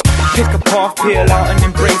with me. Pick a path, peel out and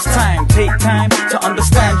embrace time. Take time to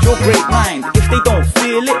understand your great mind. If they don't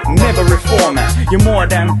feel it, never reform it. You're more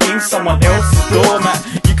than being someone else's doormat.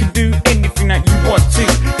 You can do anything that you want to.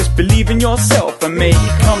 Just believe in yourself and make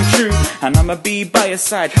it come true. And I'ma be by your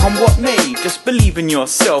side, come what may. Just believe in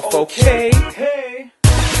yourself, okay?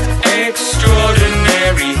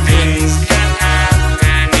 Extraordinary things can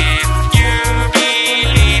happen if you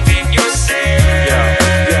believe in yourself.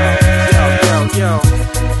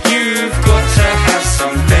 You've got to have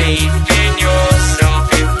some faith in yourself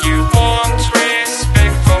if you want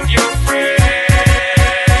respect from your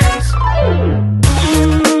friends.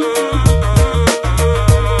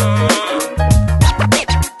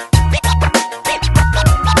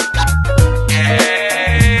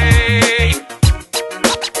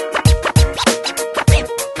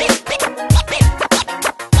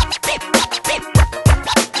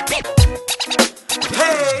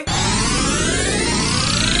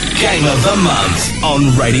 Game of the Month on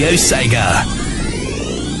Radio Sega.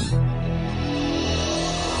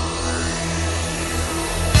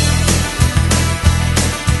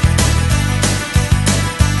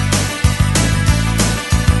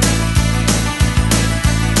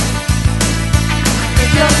 If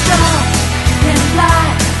you're strong, you can fly.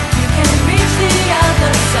 You can reach the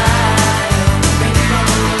other side of the rainbow.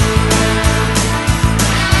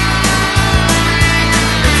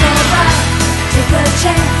 It's alright, take a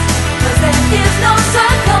chance, 'cause there is no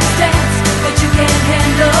circumstance that you can't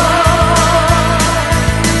handle.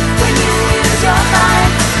 When you use your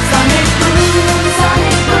mind, sonic boom,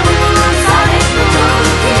 sonic boom, sonic boom,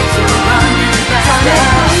 keeps you running back.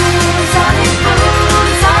 Sonic boom,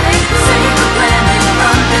 sonic boom, save the planet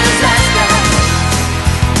from disaster.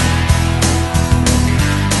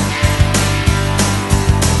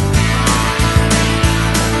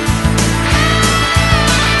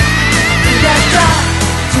 You got drive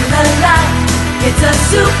to the light. It's a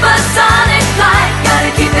supersonic flight.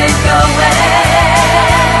 Gotta keep it going.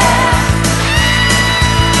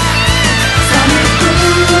 Sonic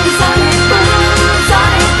boom, sonic boom,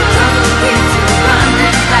 sonic boom, keeps you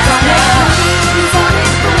running back. Sonic boom,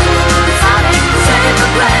 sonic boom, save the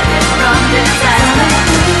planet from disaster.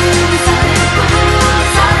 Sonic boom,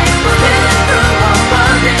 sonic boom, spinning through a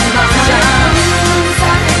world in motion.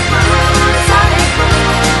 Sonic boom, sonic boom.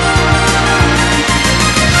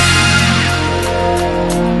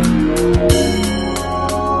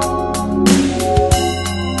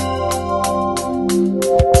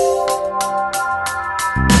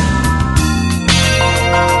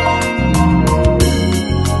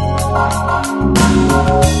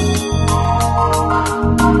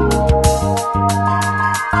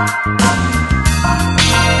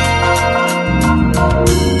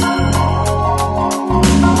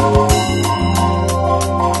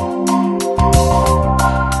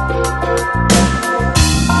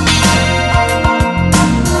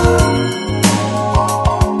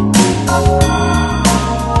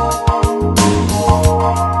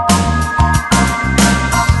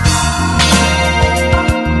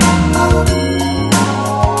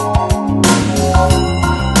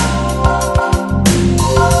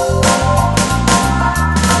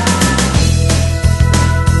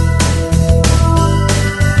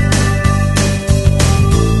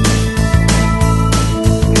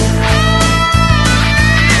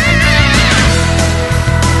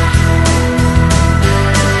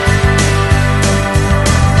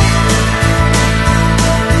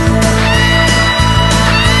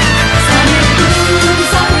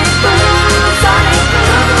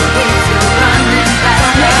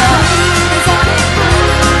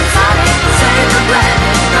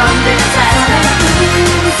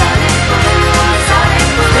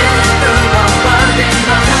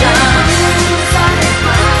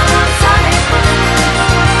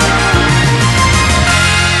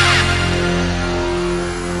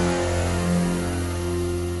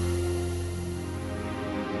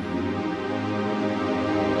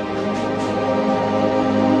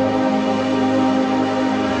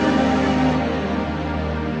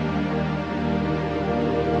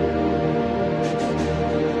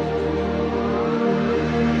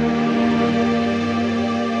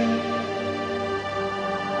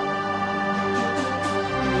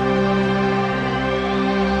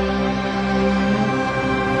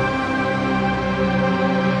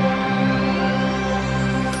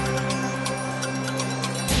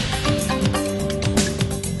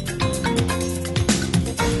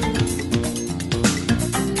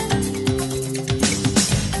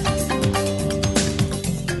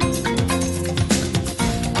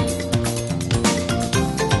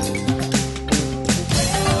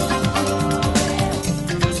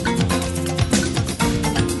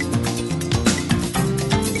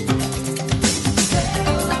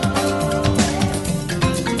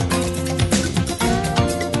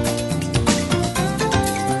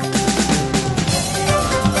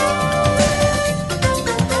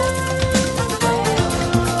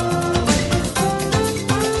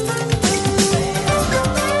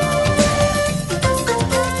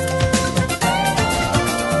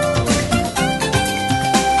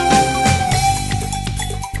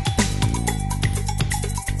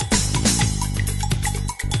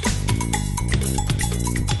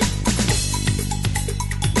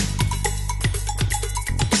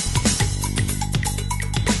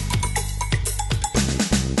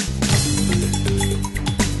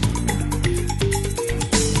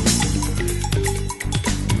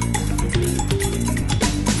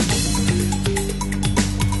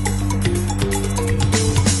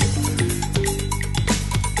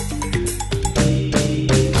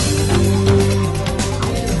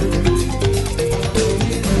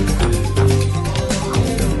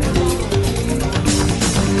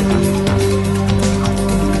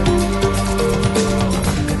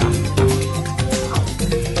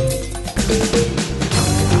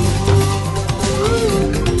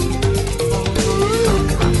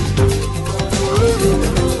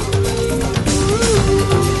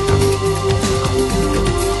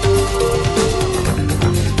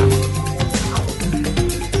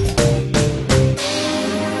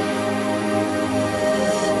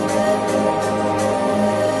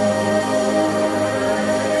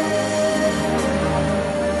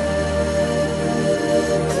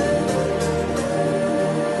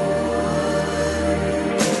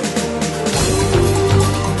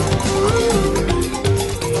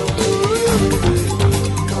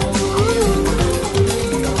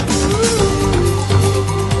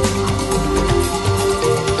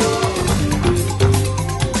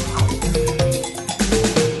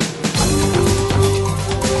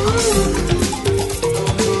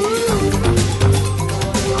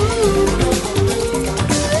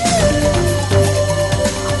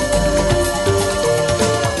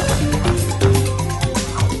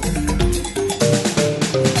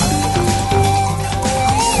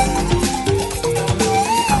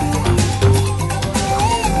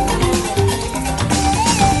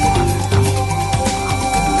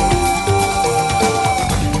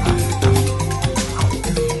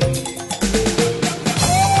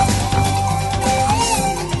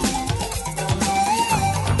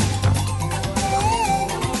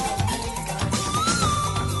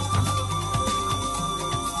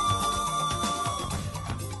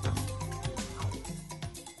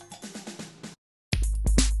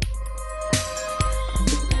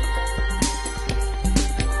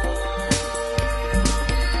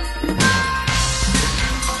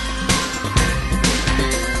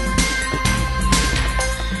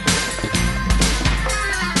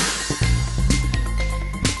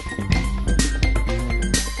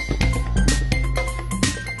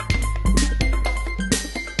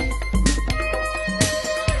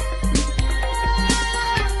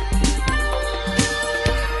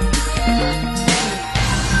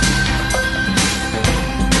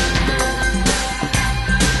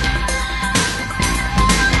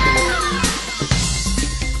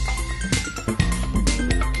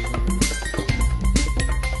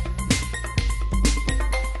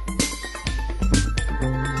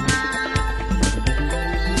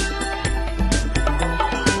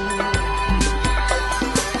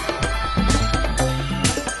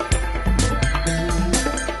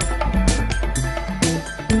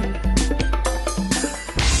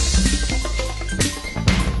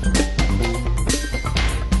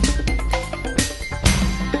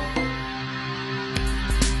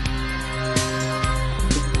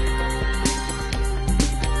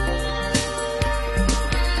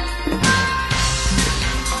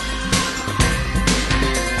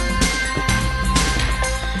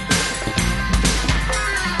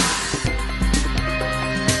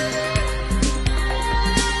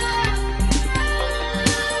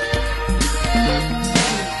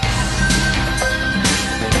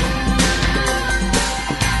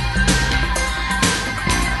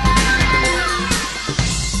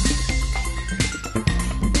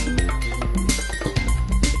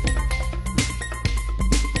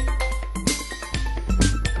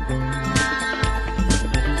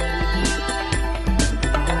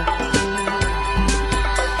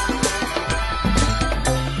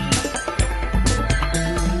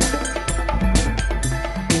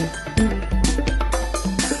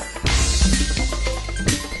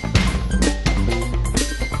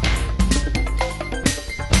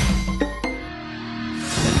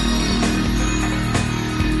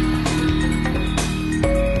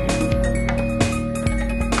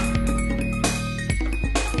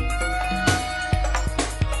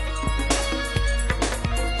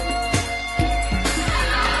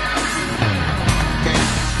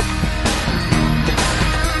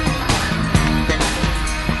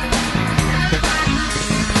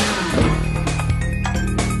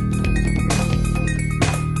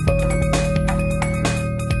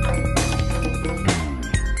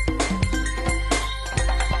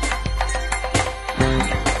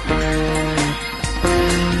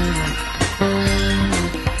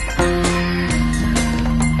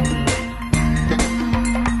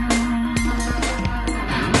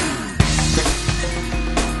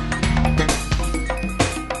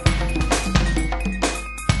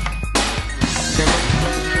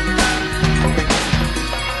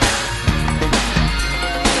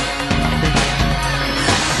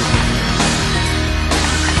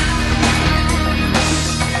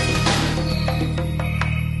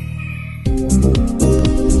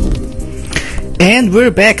 And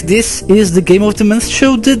we're back. This is the Game of the Month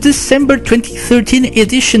show, the December 2013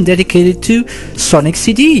 edition dedicated to Sonic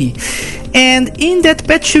CD. And in that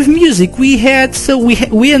batch of music we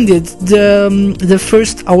ended the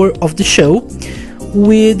first hour of the show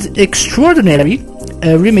with Extraordinary,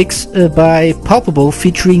 a remix by Palpable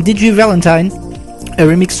featuring DJ Valentine, a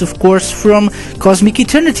remix of course from Cosmic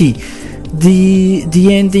Eternity, the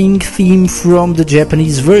ending theme from the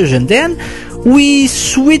Japanese version. Then we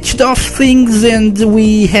switched off things and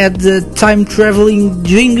we had the time traveling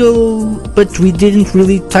jingle, but we didn't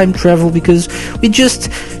really time travel because we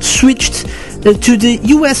just switched to the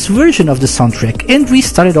US version of the soundtrack, and we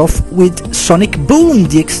started off with Sonic Boom,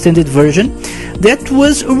 the extended version that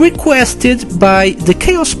was requested by the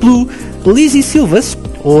Chaos Blue, Lizzie Silvas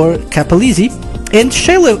or Kappa Lizzie, and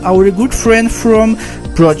Shayla, our good friend from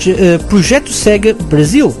Projeto Sega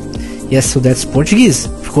Brazil. Yes, so that's Portuguese,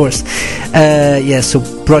 of course. So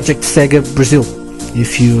Project Sega Brazil,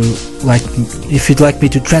 if you'd like me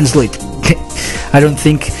to translate. I don't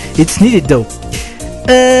think it's needed though.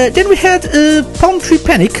 Then we had Palm Tree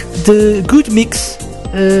Panic, the good mix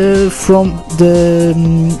from the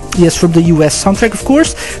US soundtrack, of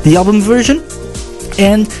course, the album version,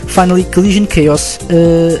 and finally Collision Chaos,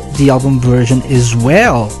 the album version as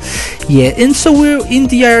well. Yeah, and so we're in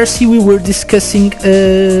the IRC. We were discussing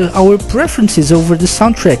our preferences over the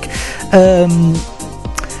soundtrack.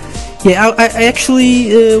 I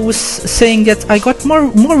actually was saying that I got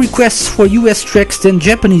more requests for US tracks than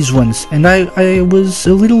Japanese ones, and I was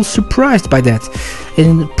a little surprised by that.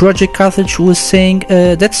 And Project Carthage was saying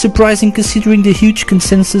that's surprising considering the huge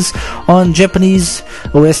consensus on Japanese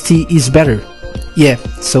OST is better. Yeah,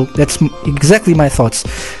 so that's exactly my thoughts.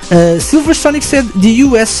 Silver Sonic said the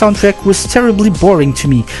US soundtrack was terribly boring to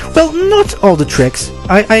me. Well, not all the tracks.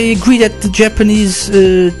 I agree that the Japanese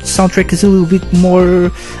soundtrack is a little bit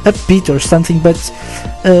more upbeat or something, but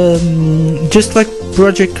just like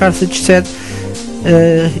Project Carthage said,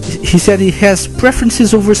 he said he has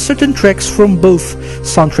preferences over certain tracks from both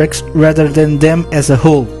soundtracks rather than them as a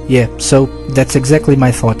whole. Yeah, so that's exactly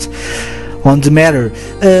my thoughts on the matter.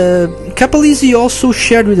 Capalizzi also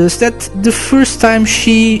shared with us that the first time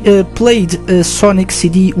she played a Sonic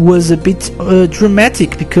CD was a bit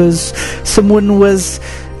dramatic because someone was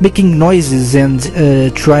making noises and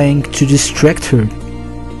trying to distract her.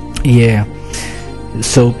 Yeah,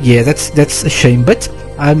 so yeah, that's a shame. But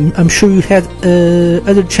I'm sure you had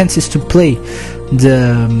other chances to play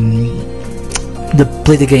the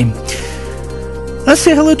game. Let's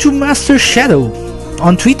say hello to Master Shadow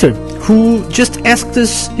on Twitter, who just asked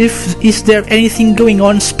us is there anything going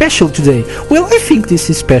on special today. Well, I think this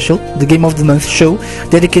is special, the Game of the Month show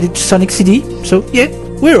dedicated to Sonic CD. So yeah,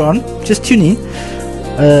 we're on, just tune in.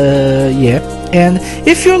 And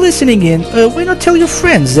if you're listening in, why not tell your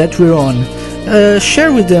friends that we're on?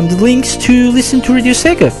 Share with them the links to listen to Radio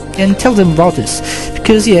Sega and tell them about us,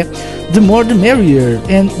 because yeah, the more the merrier.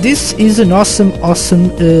 And this is an awesome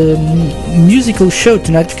musical show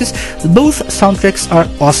tonight because both soundtracks are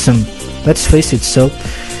awesome, let's face it. So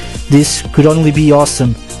this could only be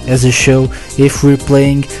awesome as a show if we're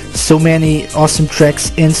playing so many awesome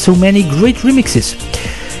tracks and so many great remixes.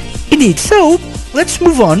 Indeed, so let's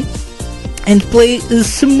move on and play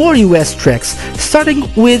some more US tracks, starting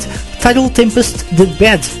with Tidal Tempest The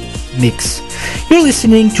Bad mix. You're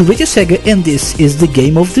listening to Radio Sega and this is the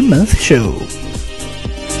Game of the Month show.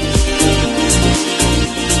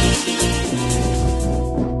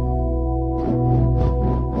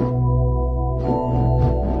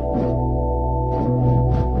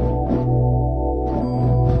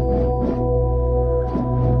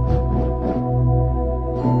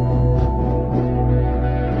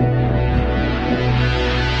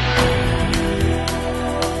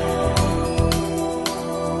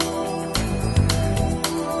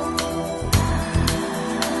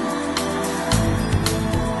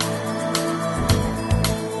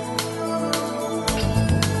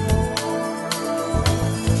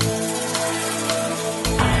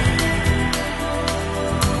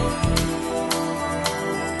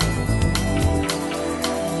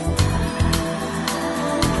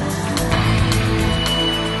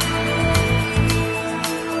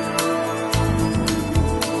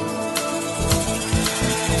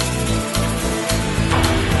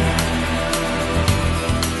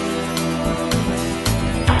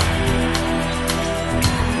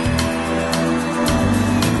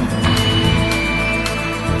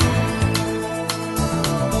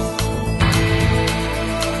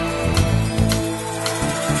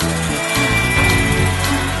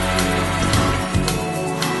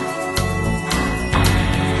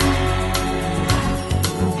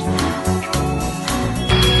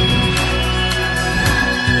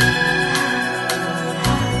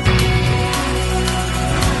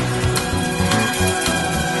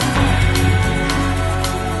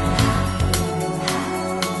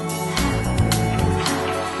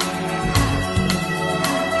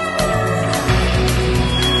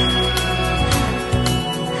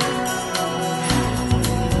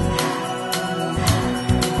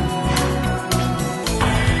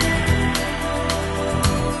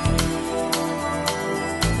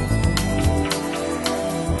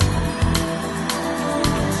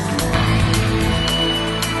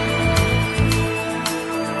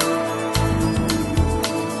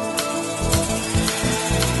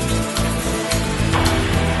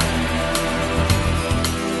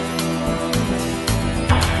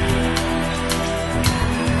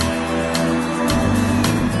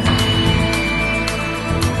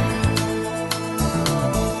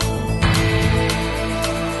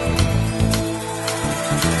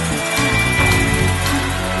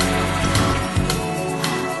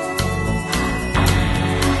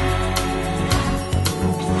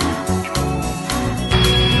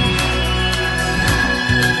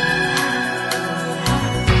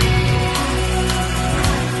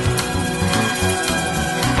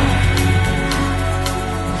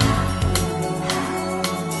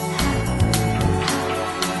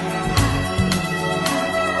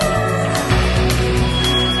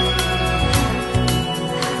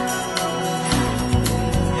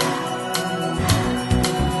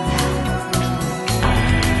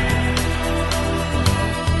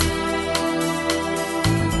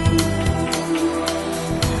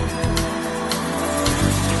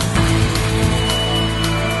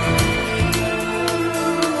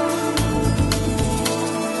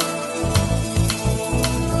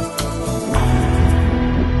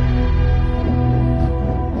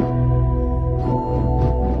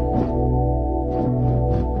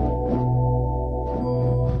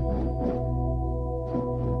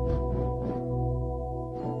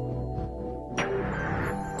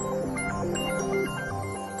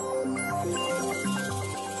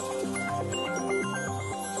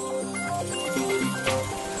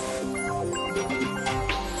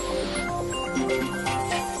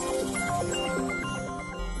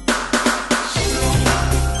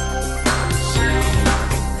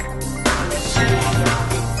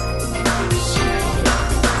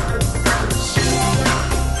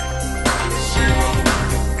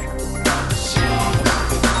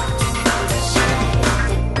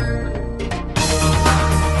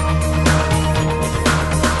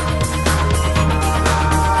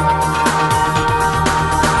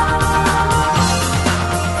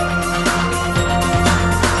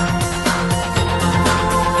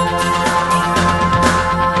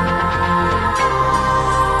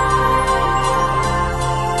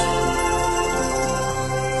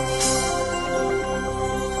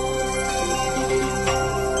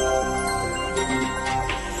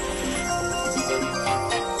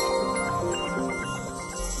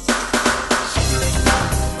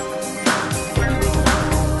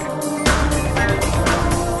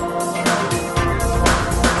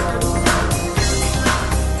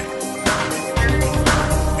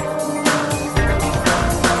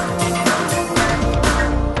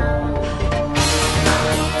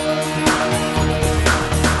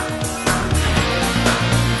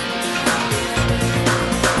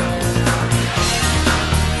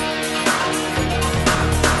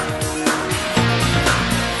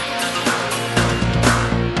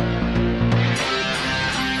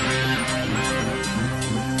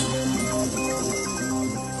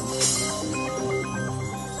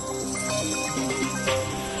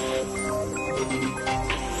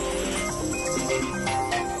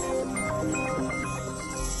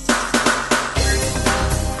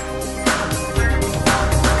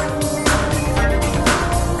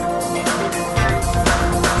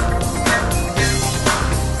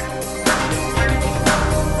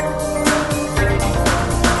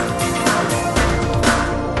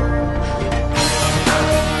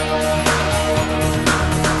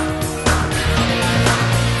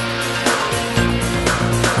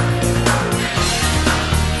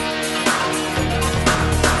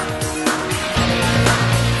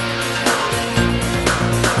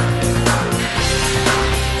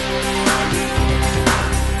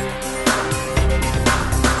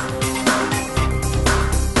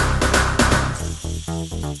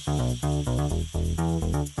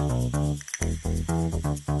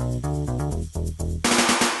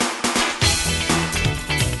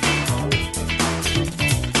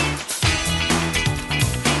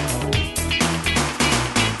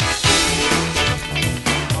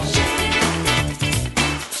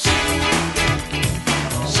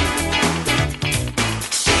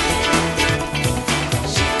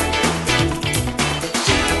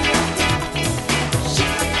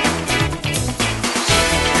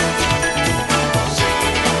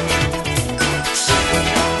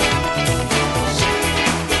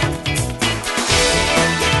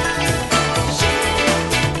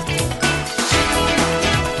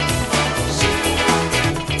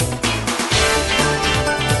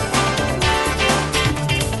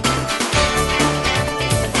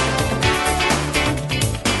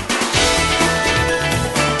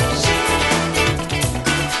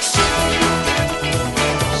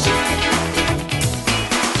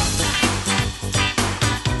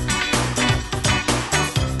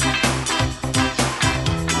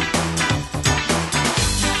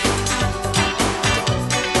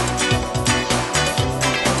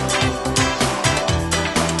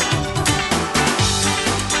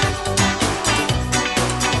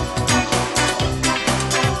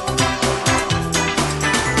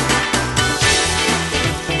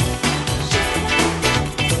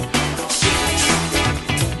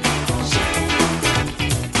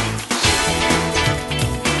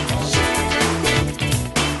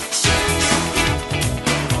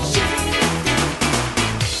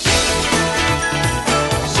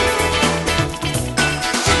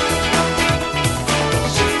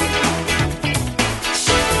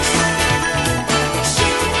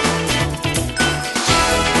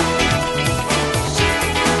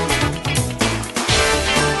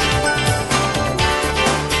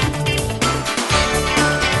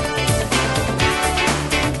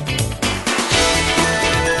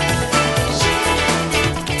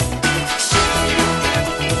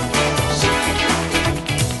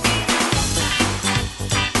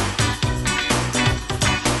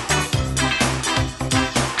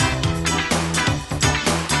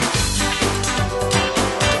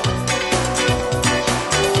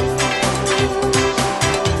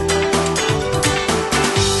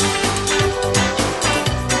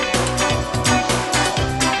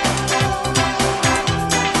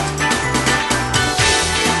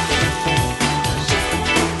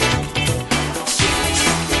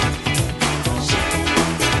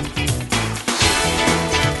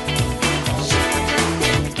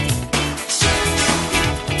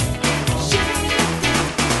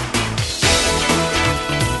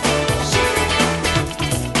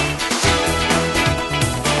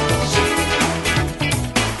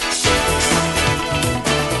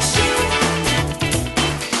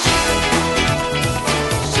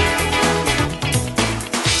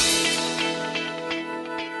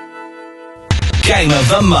 Game of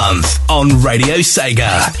the Month on Radio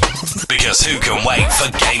Sega. Because who can wait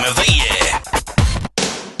for Game of the Year?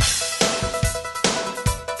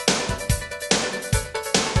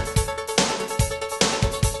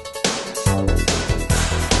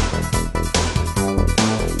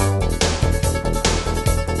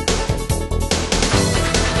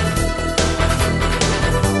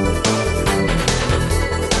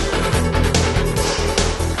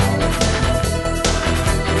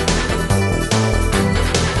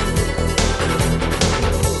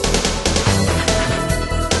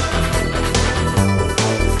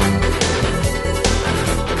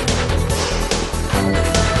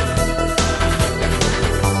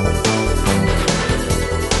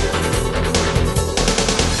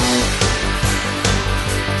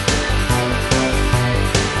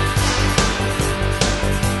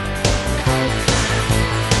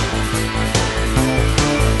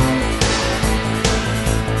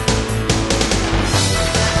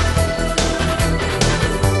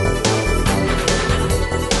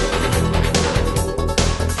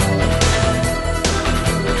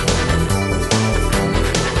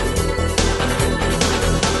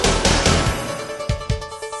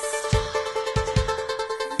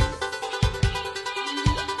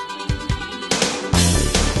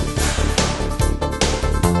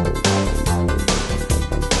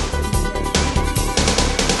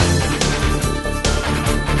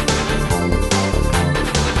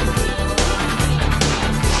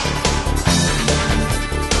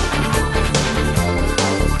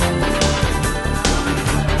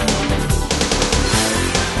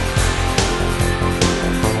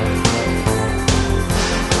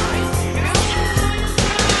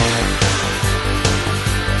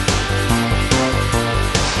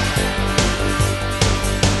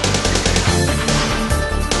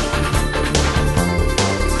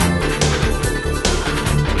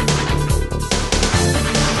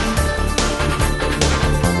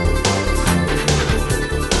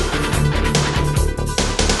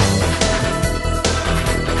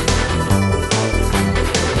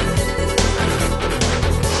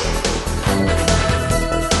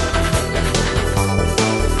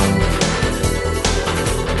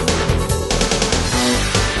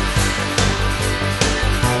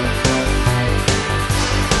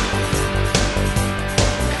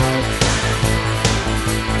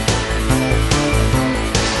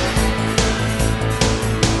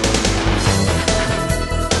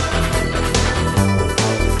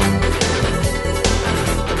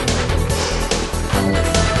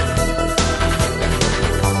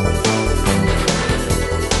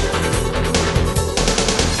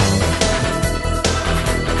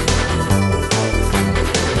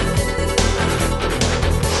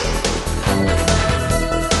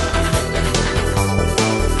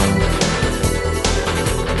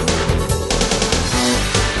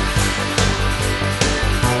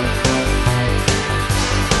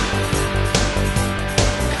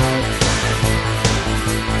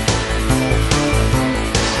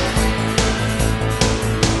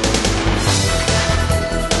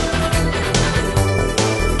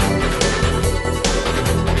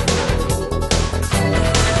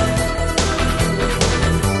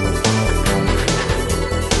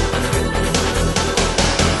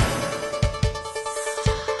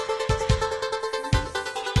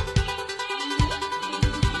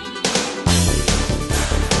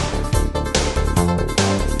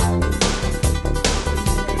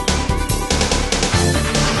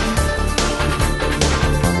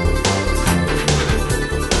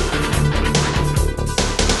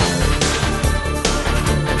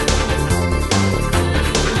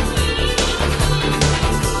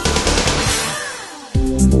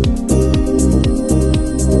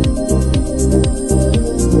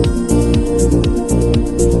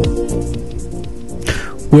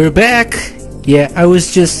 We're back. Yeah, I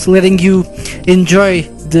was just letting you enjoy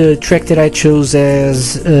the track that I chose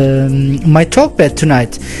as my talkback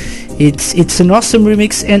tonight. It's an awesome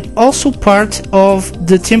remix and also part of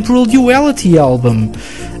the Temporal Duality album.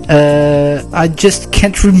 I just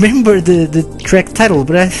can't remember the track title,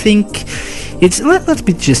 but I think it's... Let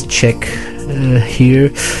me just check here.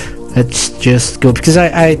 Let's just go, because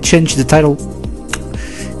I changed the title.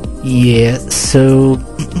 Yeah, so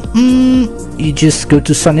you just go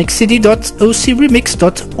to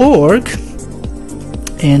soniccity.ocremix.org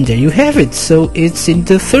and there you have it. So it's in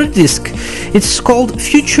the third disc. It's called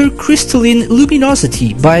Future Crystalline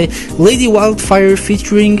Luminosity by Lady Wildfire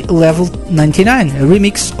featuring Level 99, a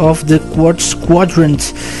remix of the Quartz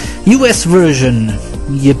Quadrant US version.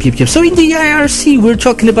 Yep. So in the IRC we're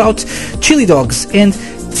talking about Chili Dogs and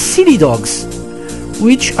City Dogs,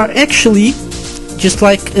 which are actually just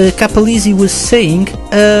like Capalizzi was saying,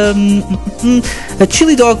 a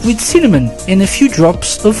chili dog with cinnamon and a few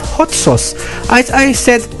drops of hot sauce. I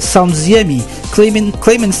said sounds yummy.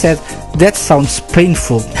 Clayman said that sounds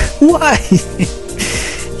painful. Why?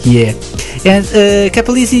 Yeah. And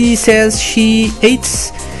Capalizzi says she ate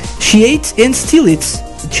and still eats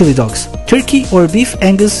chili dogs, turkey or beef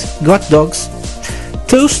Angus got dogs,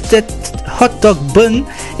 toast that hot dog bun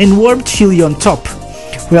and warm chili on top.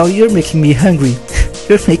 Well, you're making me hungry.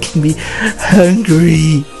 You're making me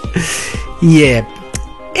hungry. Yeah.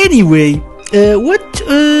 Anyway, what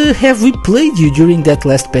have we played you during that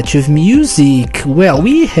last batch of music? Well,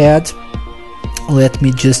 we had... Let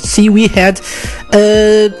me just see. We had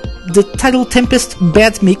the Title Tempest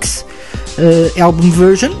Bad Mix album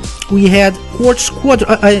version. We had Quartz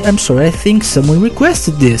Squadron. I'm sorry, I think someone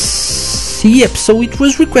requested this. Yep, so it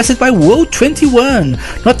was requested by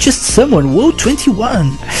Woe21. Not just someone,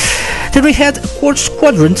 Woe21. Then we had Quartz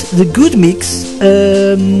Quadrant, the Good Mix,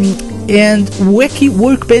 and Wacky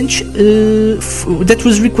Workbench that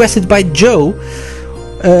was requested by Joe,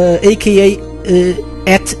 aka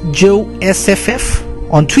at Joe SFF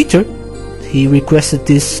on Twitter. He requested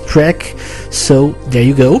this track, so there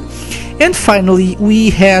you go. And finally we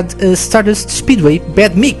had Stardust Speedway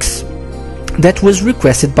Bad Mix that was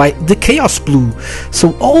requested by the Chaos Blue.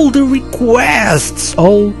 So all the requests.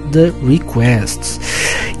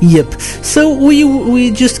 Yep. So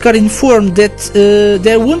we just got informed that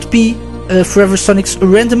there won't be Forever Sonic's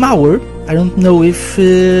Random Hour. I don't know if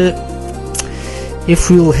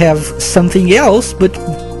we'll have something else, but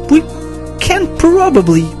we can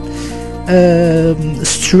probably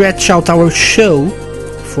stretch out our show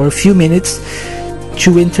for a few minutes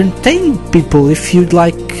to entertain people. If you'd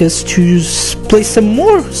like us to play some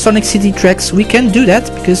more Sonic City tracks, we can do that,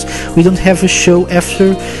 because we don't have a show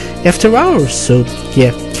after hours. So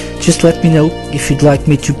yeah, just let me know if you'd like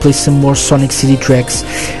me to play some more Sonic City tracks,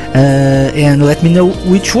 and let me know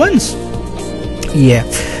which ones. Yeah.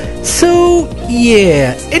 So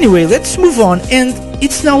yeah, anyway, let's move on, and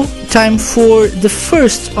it's now time for the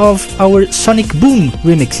first of our Sonic Boom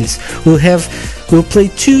remixes. We'll play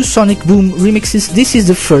two Sonic Boom remixes. This is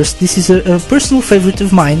the first. This is a personal favorite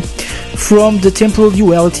of mine from the Temporal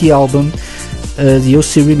Duality album, the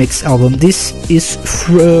OC Remix album. This is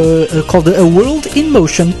called A World in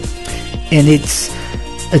Motion, and it's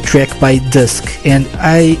a track by Dusk, and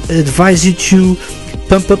I advise you to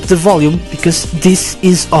pump up the volume, because this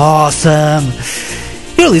is awesome.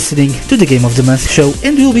 You're listening to the Game of the Month show,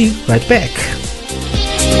 and we'll be right back.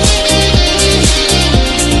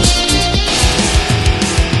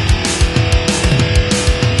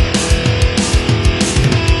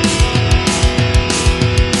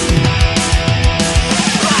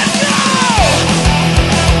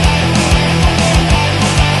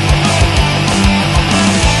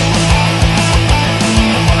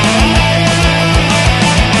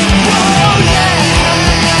 Oh, yeah.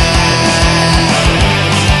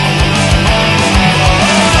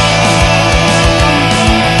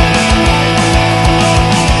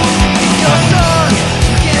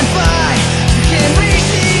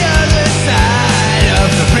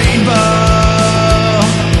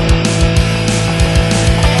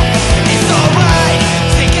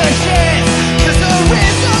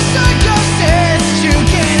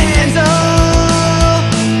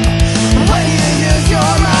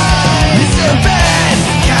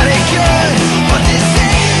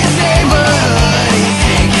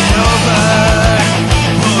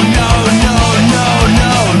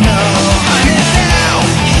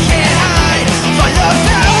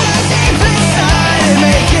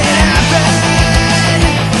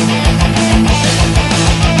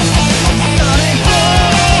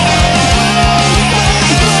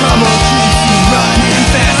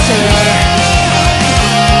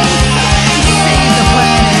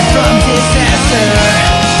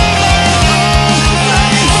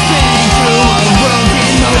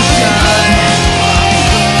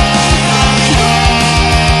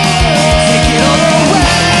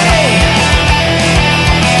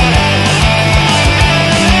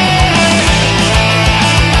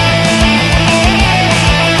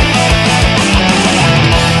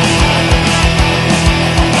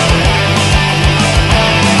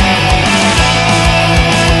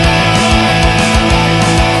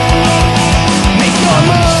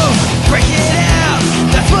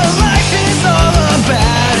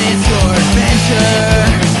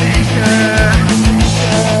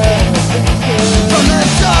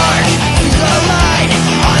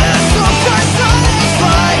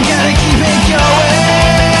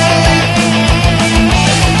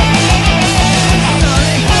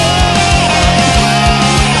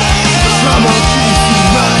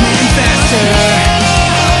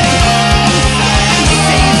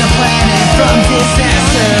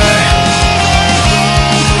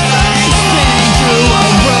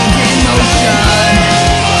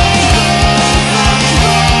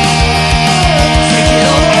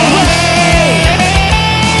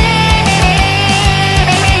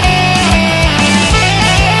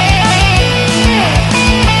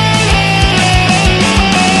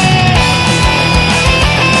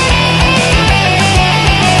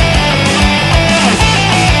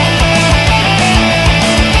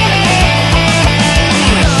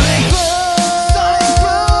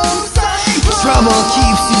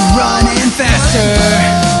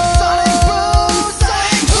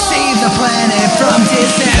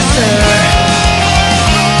 disaster.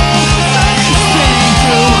 Spinning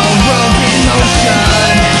through a world in motion.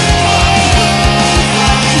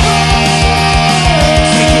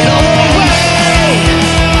 Take it all away.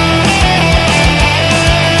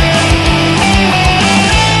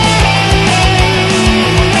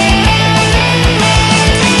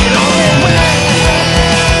 Take it all away.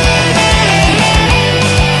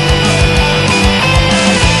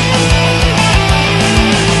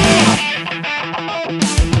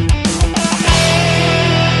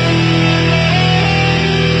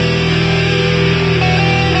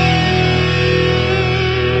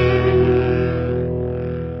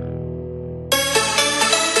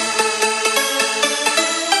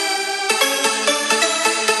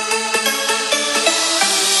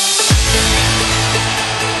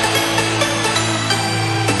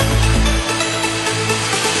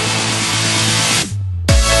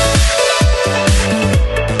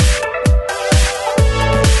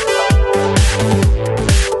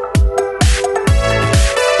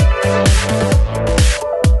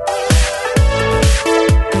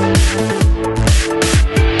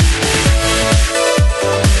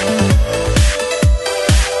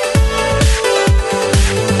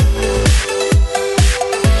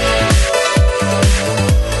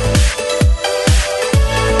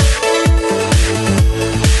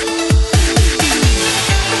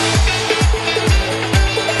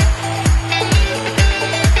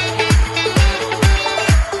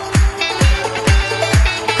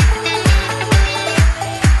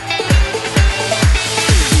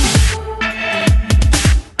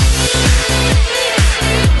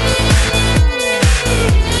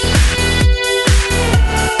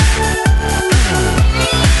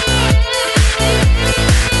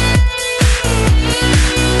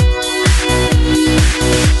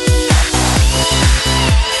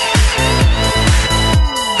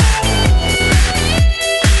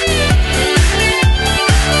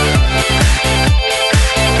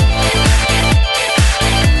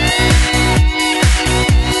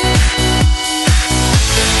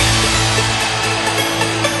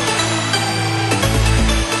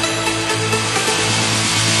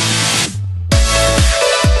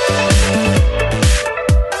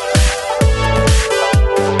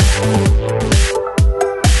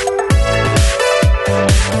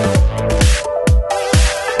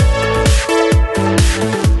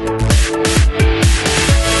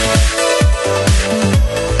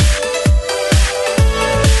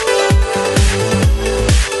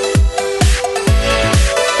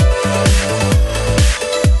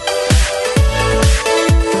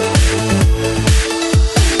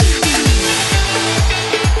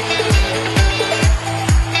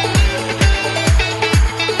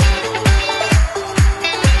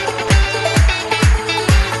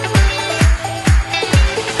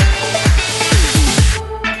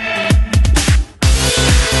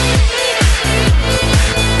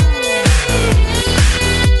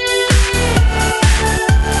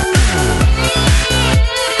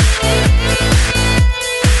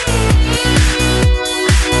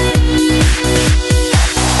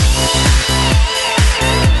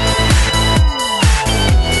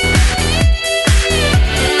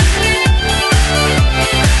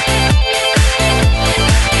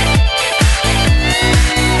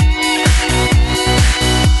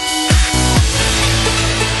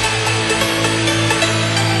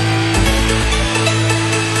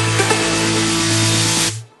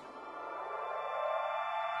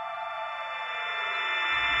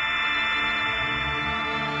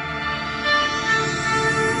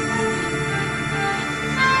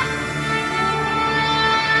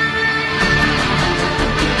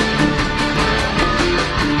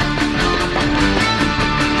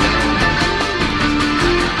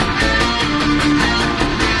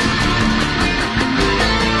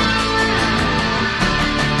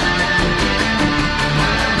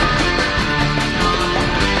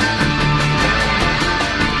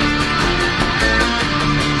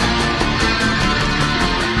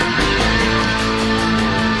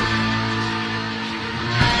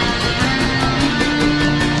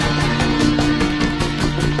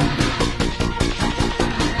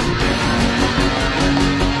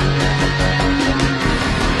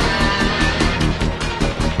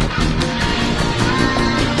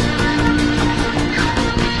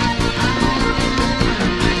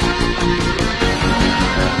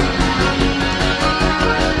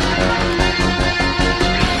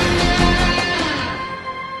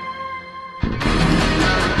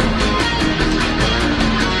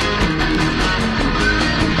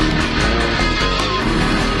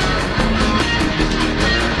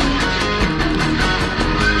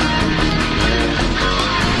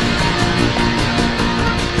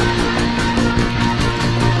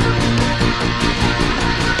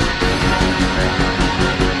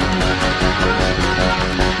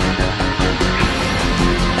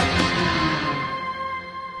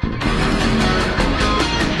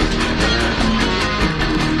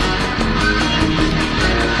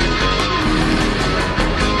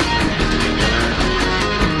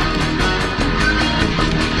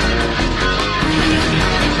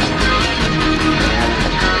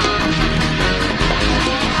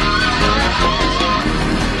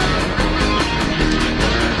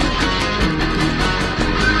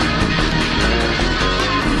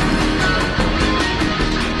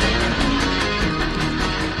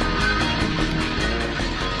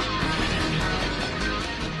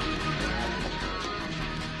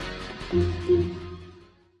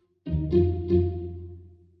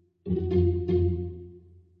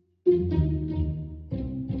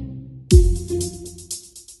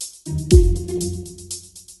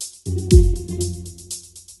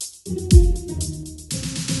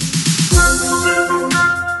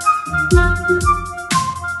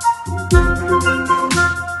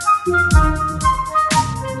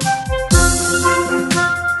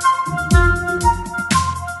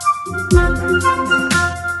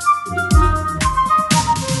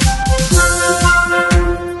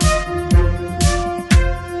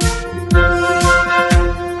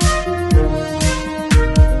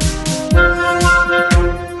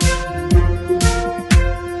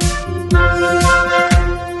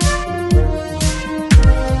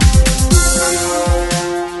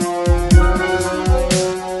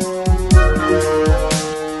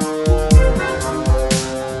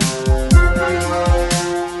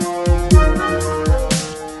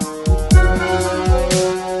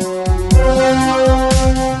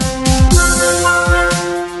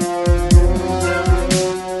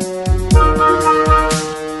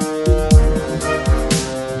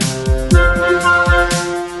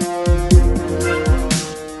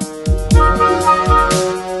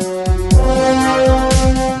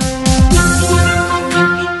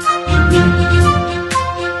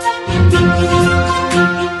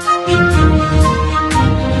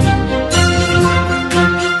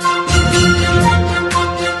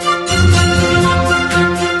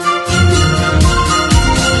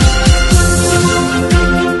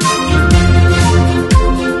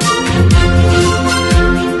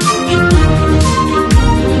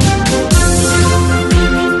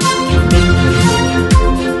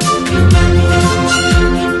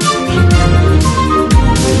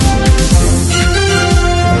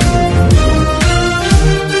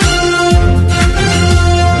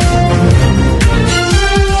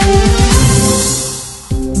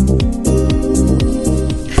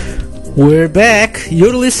 We're back.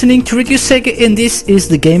 You're listening to Radio Sega, and this is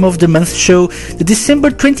the Game of the Month show, the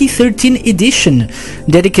December 2013 edition,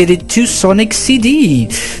 dedicated to Sonic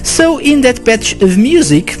CD. So, in that batch of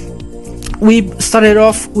music, we started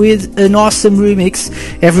off with an awesome remix.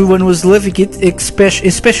 Everyone was loving it,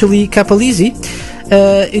 especially Capalizzi.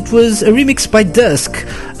 It was a remix by Dusk,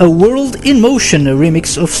 A World in Motion, a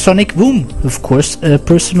remix of Sonic Boom, of course, a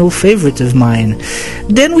personal favorite of mine.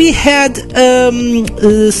 Then we had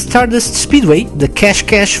Stardust Speedway, the Cash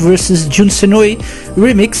Cash vs. Jun Senoi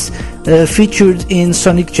remix, featured in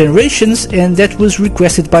Sonic Generations, and that was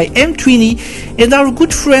requested by M20 and our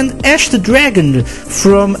good friend Ash the Dragon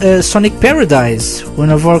from Sonic Paradise, one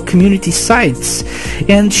of our community sites.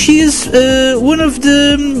 And she is one of the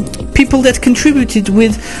people that contributed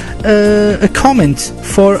with a comment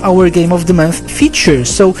for our Game of the Month feature.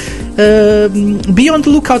 So be on the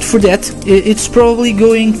lookout for that. It's probably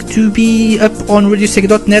going to be up on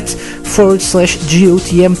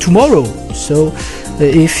radiosega.net/GOTM tomorrow. So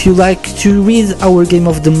if you like to read our Game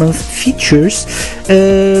of the Month features,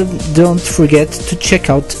 don't forget to check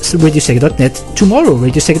out radiosega.net tomorrow,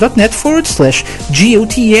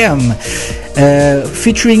 radiosega.net/GOTM,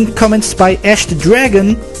 featuring comments by Ash the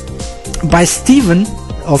Dragon, by Steven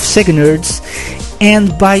of Sega Nerds,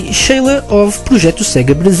 and by Sheila of Projeto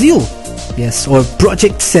Sega Brazil. Yes, or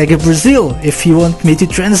Project Sega Brazil, if you want me to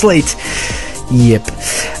translate. Yep.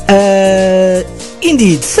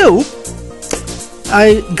 Indeed, so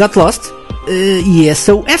I got lost.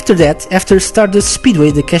 So after that, after Stardust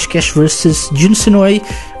Speedway, the Cash Cash vs. Jun Senoi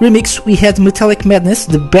remix, we had Metallic Madness,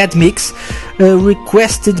 the Bad Mix,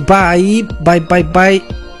 requested by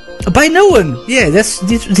no one. Yeah, this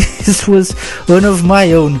was one of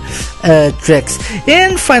my own tracks.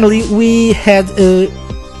 And finally, we had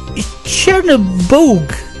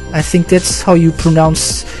Chernobog, I think that's how you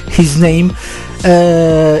pronounce his name,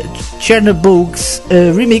 Chernobog's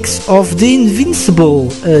remix of the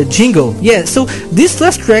Invincible jingle. Yeah, so this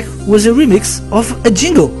last track was a remix of a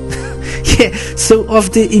jingle. Yeah, so of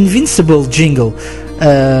the Invincible jingle.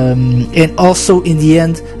 And also in the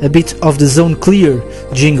end a bit of the Zone Clear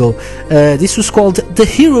jingle. This was called The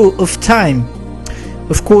Hero of Time,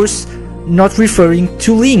 of course not referring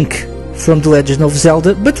to Link from The Legend of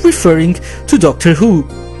Zelda, but referring to Doctor Who.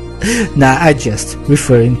 Nah, I just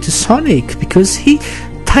referring to Sonic, because he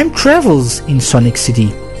time travels in Sonic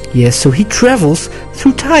CD. Yes, so he travels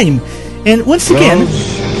through time. And once again,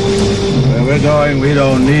 where we're going, we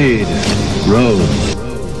don't need roads.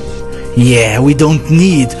 Yeah, we don't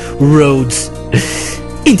need roads.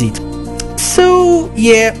 Indeed. So,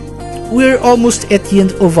 yeah, we're almost at the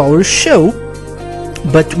end of our show,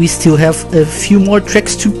 but we still have a few more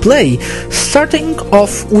tracks to play. Starting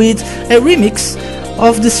off with a remix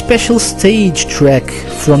of the special stage track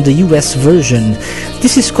from the US version.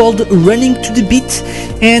 This is called Running to the Beat,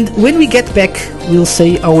 and when we get back, we'll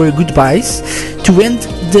say our goodbyes to end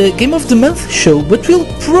the Game of the Month show, but we'll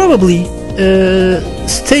probably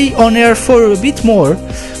stay on air for a bit more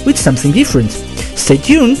with something different. Stay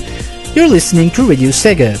tuned, you're listening to Radio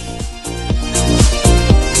Sega.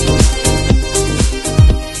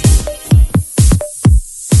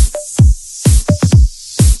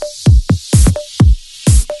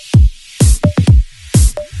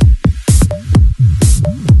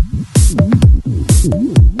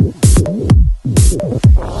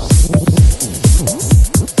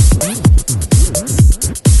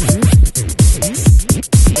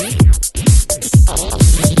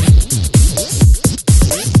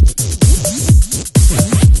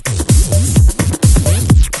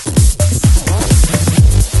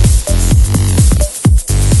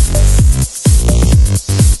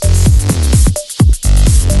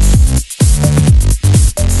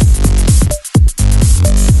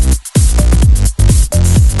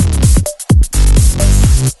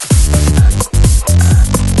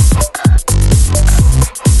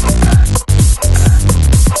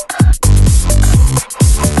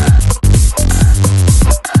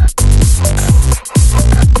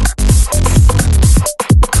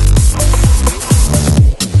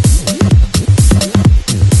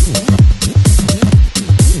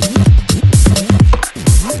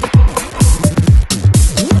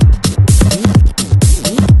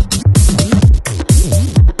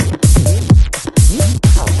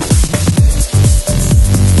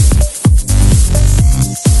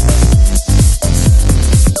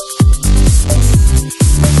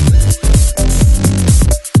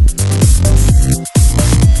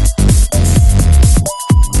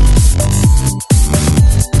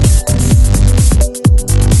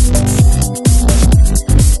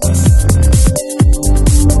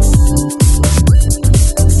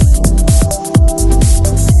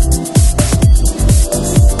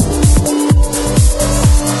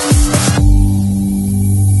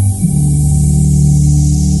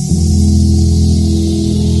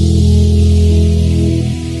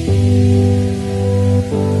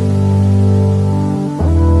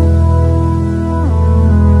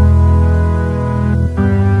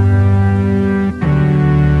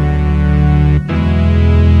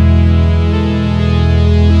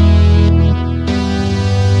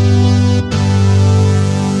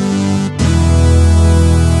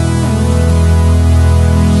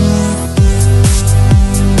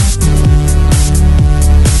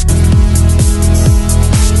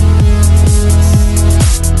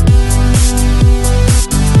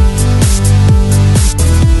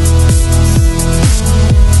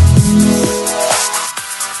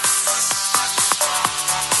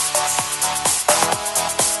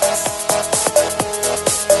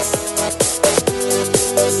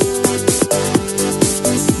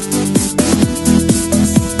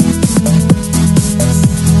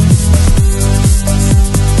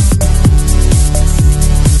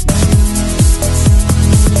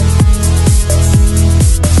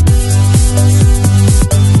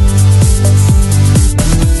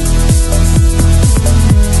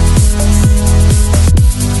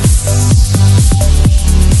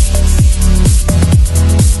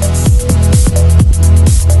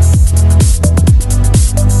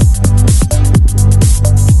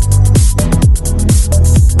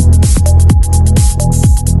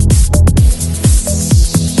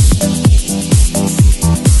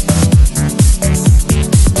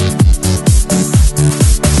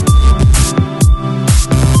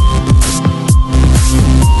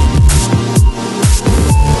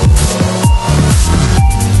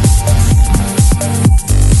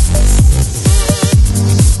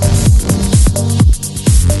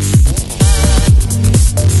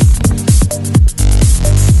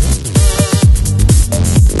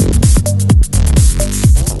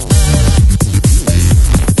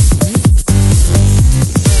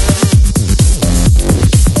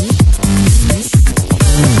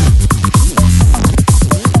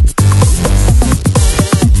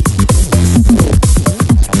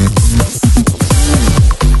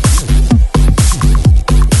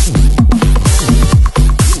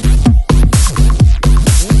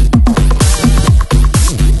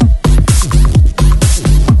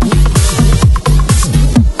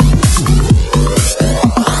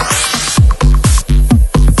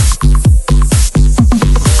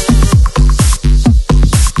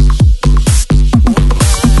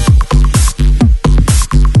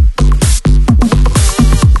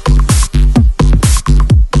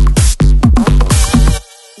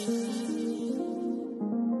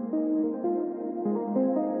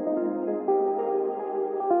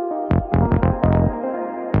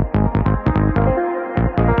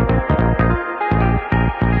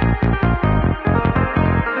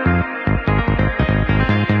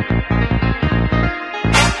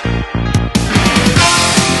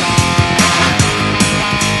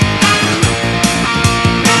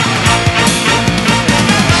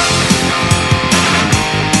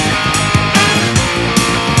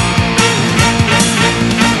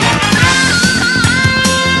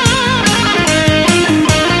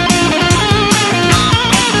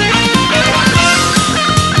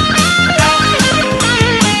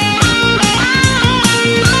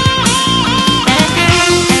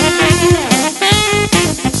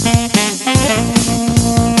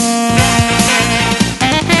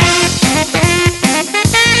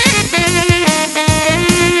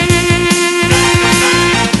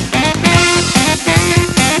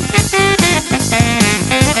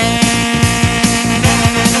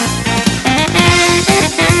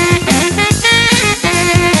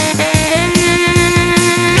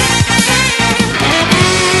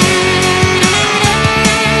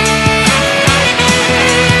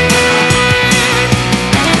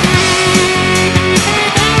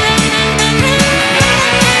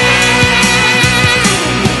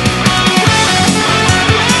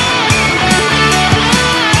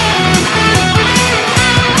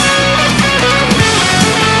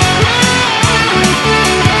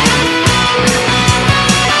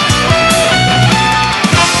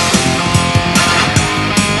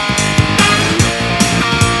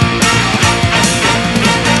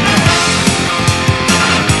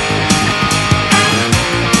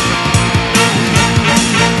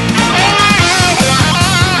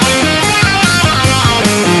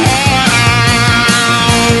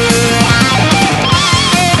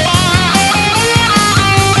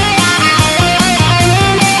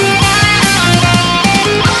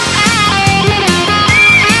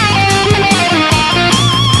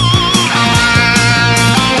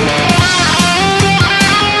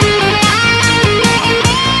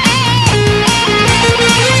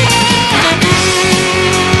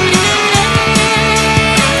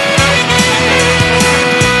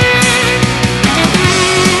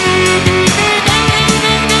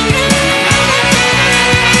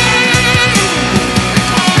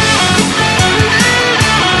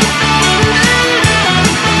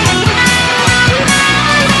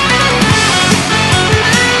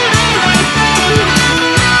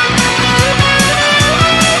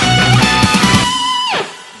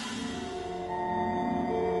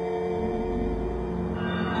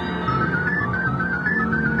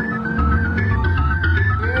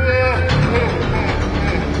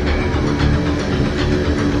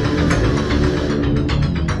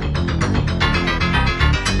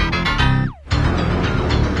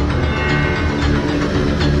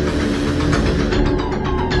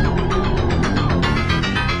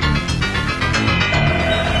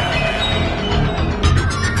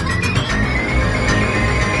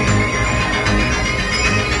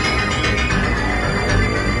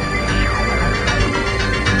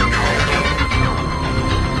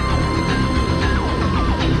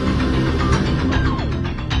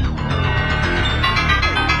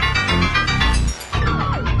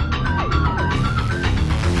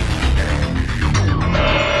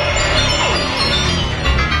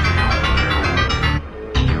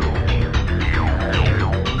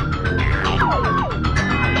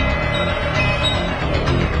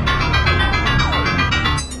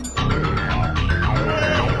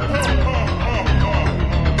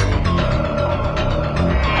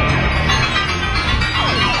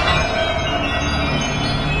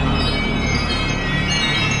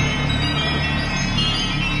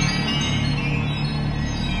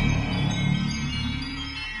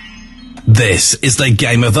 This is the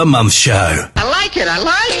Game of the Month show. I like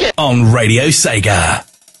it. On Radio Sega.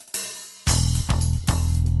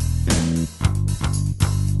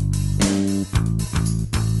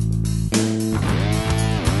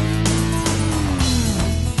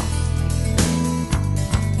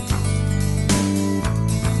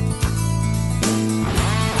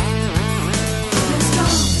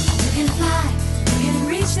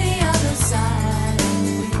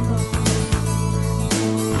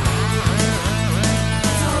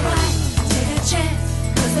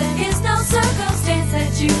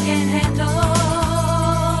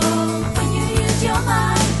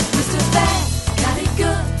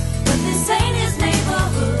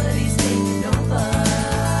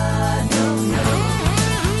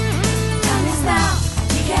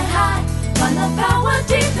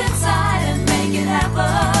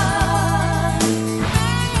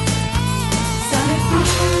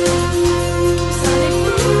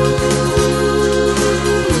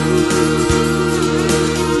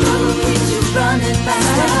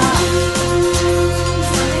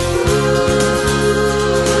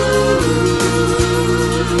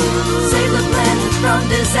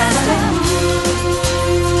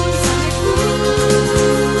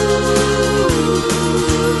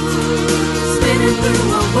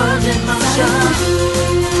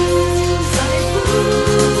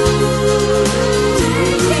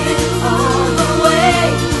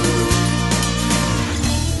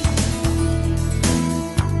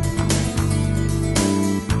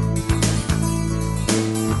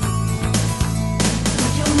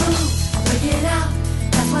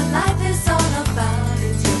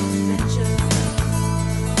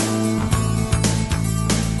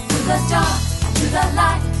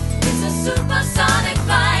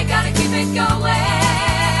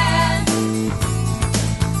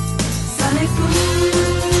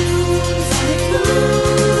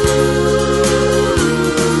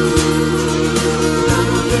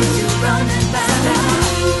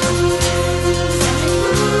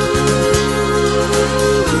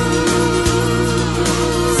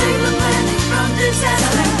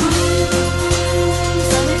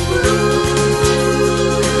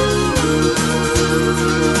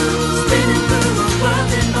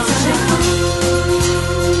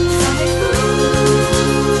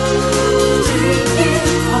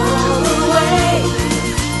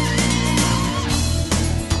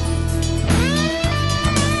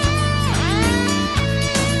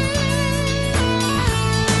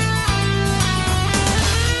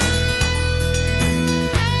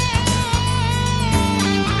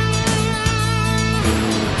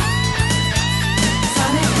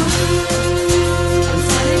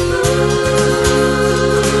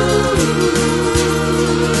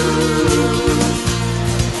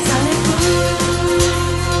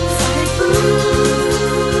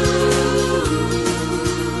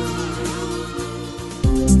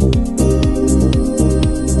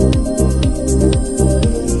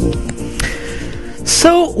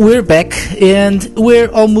 We're back and we're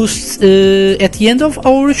almost at the end of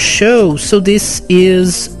our show. So this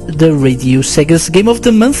is the Radio Sega's Game of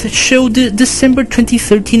the Month show, the December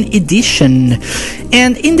 2013 edition.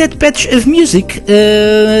 And in that batch of music,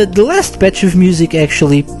 the last batch of music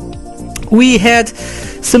actually, we had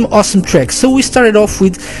some awesome tracks. So we started off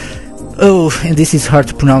with, and this is hard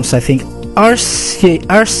to pronounce, I think,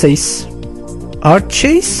 Archase?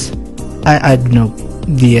 I don't know.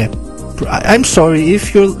 Yeah. I'm sorry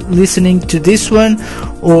if you're listening to this one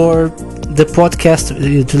or the podcast,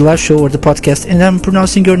 to the live show or the podcast, and I'm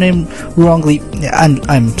pronouncing your name wrongly.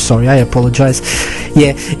 I'm sorry, I apologize.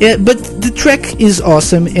 Yeah, but the track is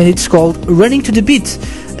awesome, and it's called Running to the Beat,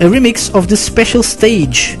 a remix of the Special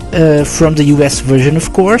Stage from the US version,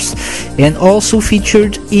 of course, and also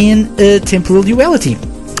featured in Temporal Duality.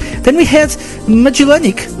 Then we had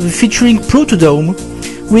Magellanic featuring Protodome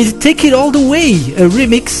with Take It All The Way, a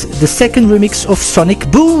remix, the second remix of Sonic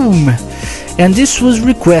Boom. And this was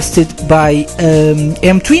requested by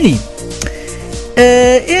M20.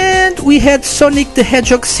 And we had Sonic the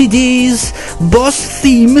Hedgehog CD's Boss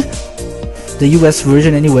Theme, the US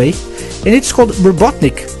version anyway, and it's called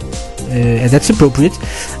Robotnik, and that's appropriate.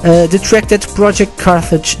 The track that Project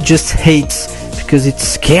Carthage just hates because it's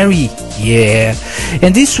scary, yeah.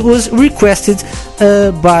 And this was requested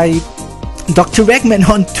by Dr. Eggman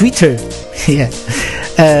on Twitter. Yeah,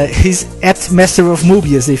 he's at Master of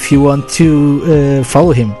Mobius if you want to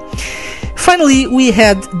follow him. Finally, we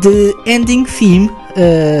had the ending theme,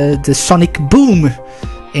 the Sonic Boom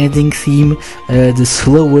ending theme, the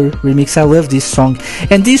slower remix. I love this song,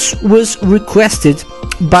 and this was requested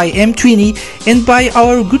by M20 and by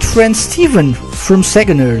our good friend Steven from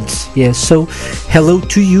Sega Nerds. Yeah, so hello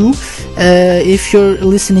to you if you're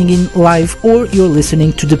listening in live or you're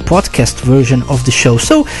listening to the podcast version of the show.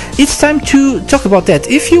 So it's time to talk about that.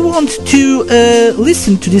 If you want to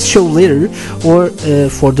listen to this show later, or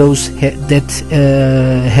for those that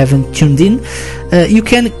haven't tuned in, you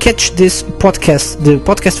can catch this podcast, the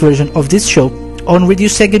podcast version of this show, on Radio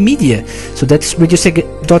Sega Media. So that's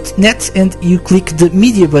radiosega.net, and you click the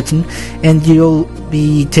media button and you'll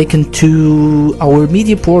be taken to our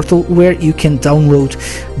media portal where you can download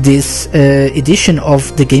this edition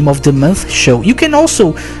of the Game of the Month show. You can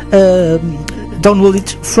also download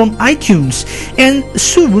it from iTunes, and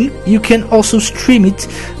soon you can also stream it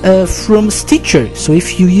from Stitcher. So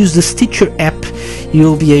if you use the Stitcher app,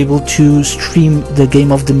 you'll be able to stream the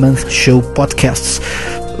Game of the Month show podcasts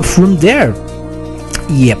from there.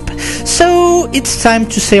 Yep. So it's time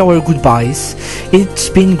to say our goodbyes. It's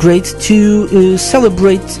been great to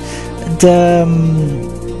celebrate the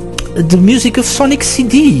music of Sonic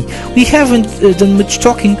CD. We haven't done much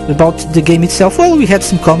talking about the game itself. Well, we had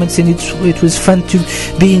some comments, and it was fun to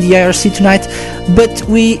be in the IRC tonight, but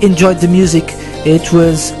we enjoyed the music. It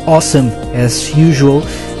was awesome as usual.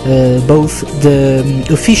 Both the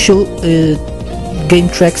official game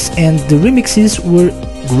tracks and the remixes were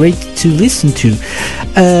great to listen to.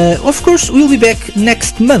 Of course, we'll be back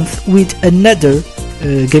next month with another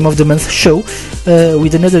Game of the Month show,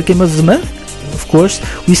 with another Game of the Month. Of course,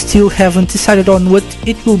 we still haven't decided on what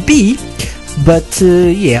it will be, but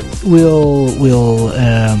yeah, we'll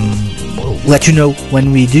let you know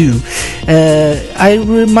when we do. I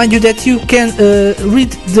remind you that you can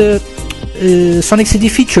read the Sonic CD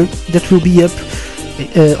feature that will be up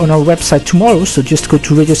on our website tomorrow. So just go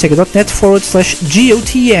to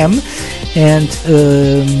radiosega.net/GOTM, and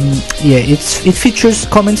yeah, it features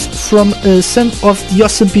comments from some of the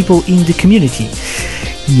awesome people in the community.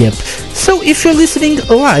 Yep. So if you're listening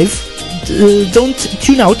live, don't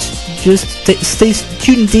tune out, just stay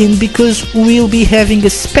tuned in, because we'll be having a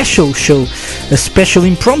special show, a special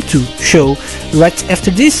impromptu show right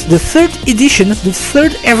after this. The third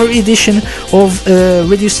ever edition of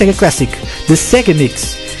Radio Sega Classic, the Sega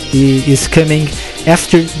Mix, is coming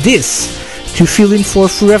after this to fill in for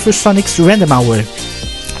Forever Sonic's Random Hour.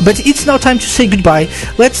 But it's now time to say goodbye.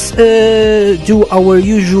 Let's do our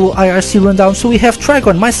usual IRC rundown. So we have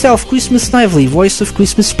Trigon, myself, Christmas Snively, Voice of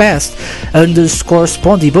Christmas Past, _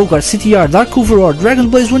 Spondy, Bogart, CTR, Dark Overlord, Dragon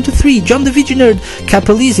Blaze 123, John the Video Nerd,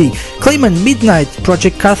 Capalizzi, Clayman, Midnight,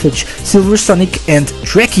 Project Carthage, Silver Sonic, and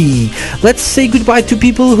Trekkie. Let's say goodbye to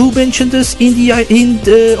people who mentioned us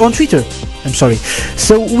on Twitter. I'm sorry.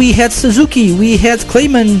 So we had Suzuki, we had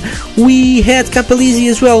Clayman, we had Capalizzi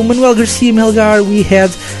as well, Manuel Garcia Melgar, we had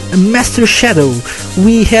Master Shadow,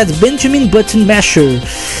 we had Benjamin Button Masher,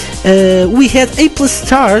 we had A+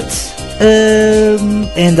 Start,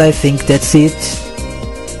 and I think that's it.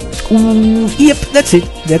 Yep, that's it.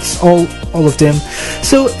 That's all of them.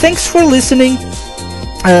 So thanks for listening.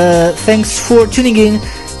 Thanks for tuning in.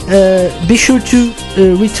 Be sure to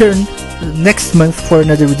return next month for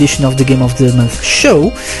another edition of the Game of the Month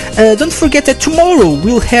show. Don't forget that tomorrow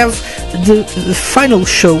we'll have the final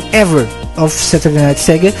show ever of Saturday Night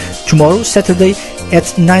Sega. Tomorrow, Saturday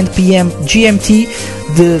at 9 p.m. GMT,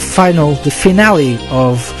 the finale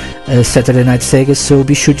of Saturday Night Sega. So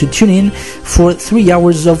be sure to tune in for 3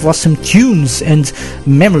 hours of awesome tunes and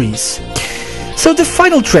memories. So the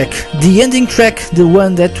final track, the ending track, the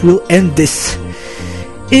one that will end this,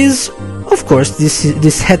 is, of course,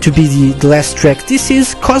 this had to be the last track. This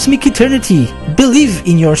is Cosmic Eternity, Believe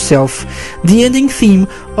in Yourself, the ending theme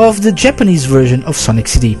of the Japanese version of Sonic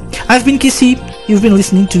CD. I've been KC, you've been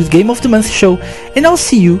listening to the Game of the Month show, and I'll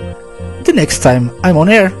see you the next time I'm on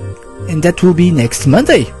air, and that will be next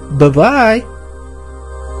Monday. Bye bye!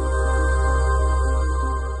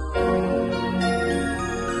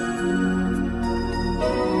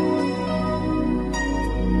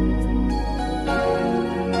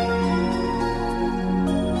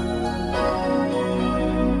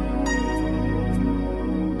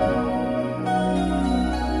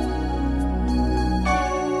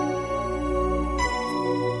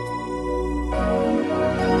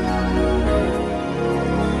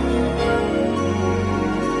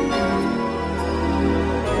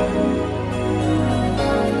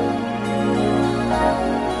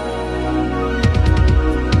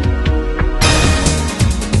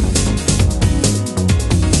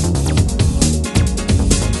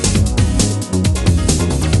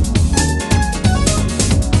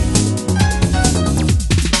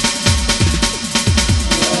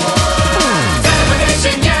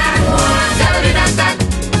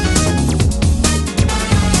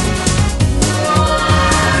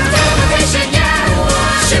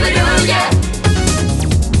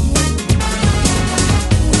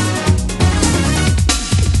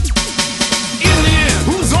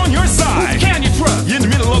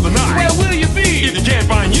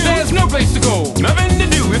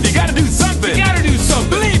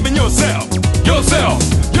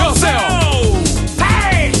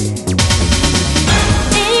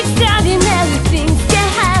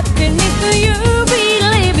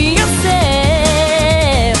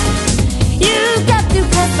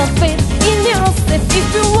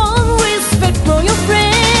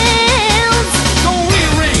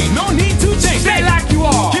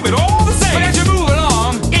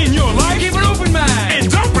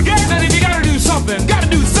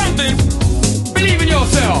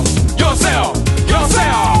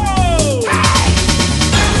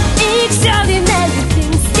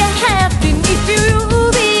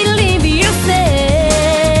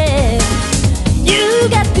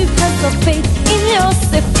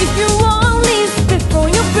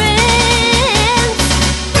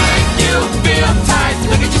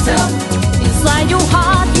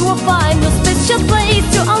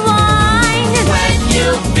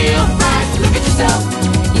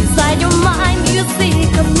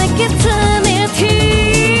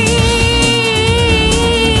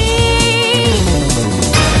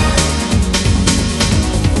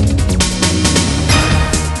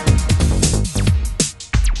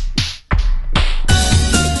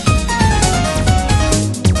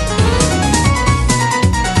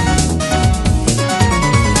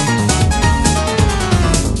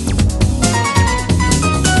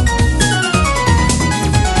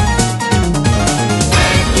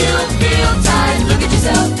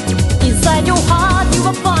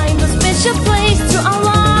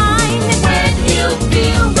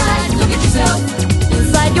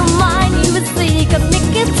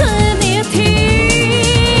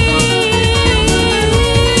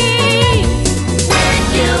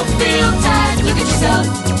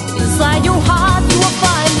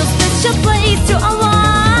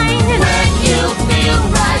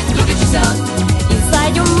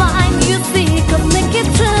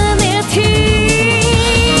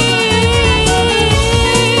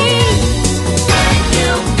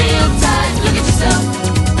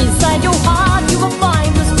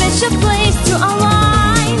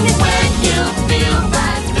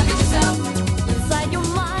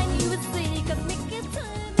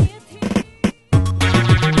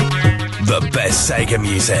 best Sega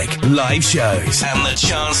music, live shows, and the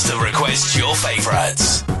chance to request your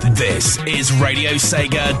favorites. This is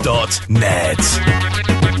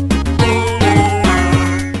RadioSega.net.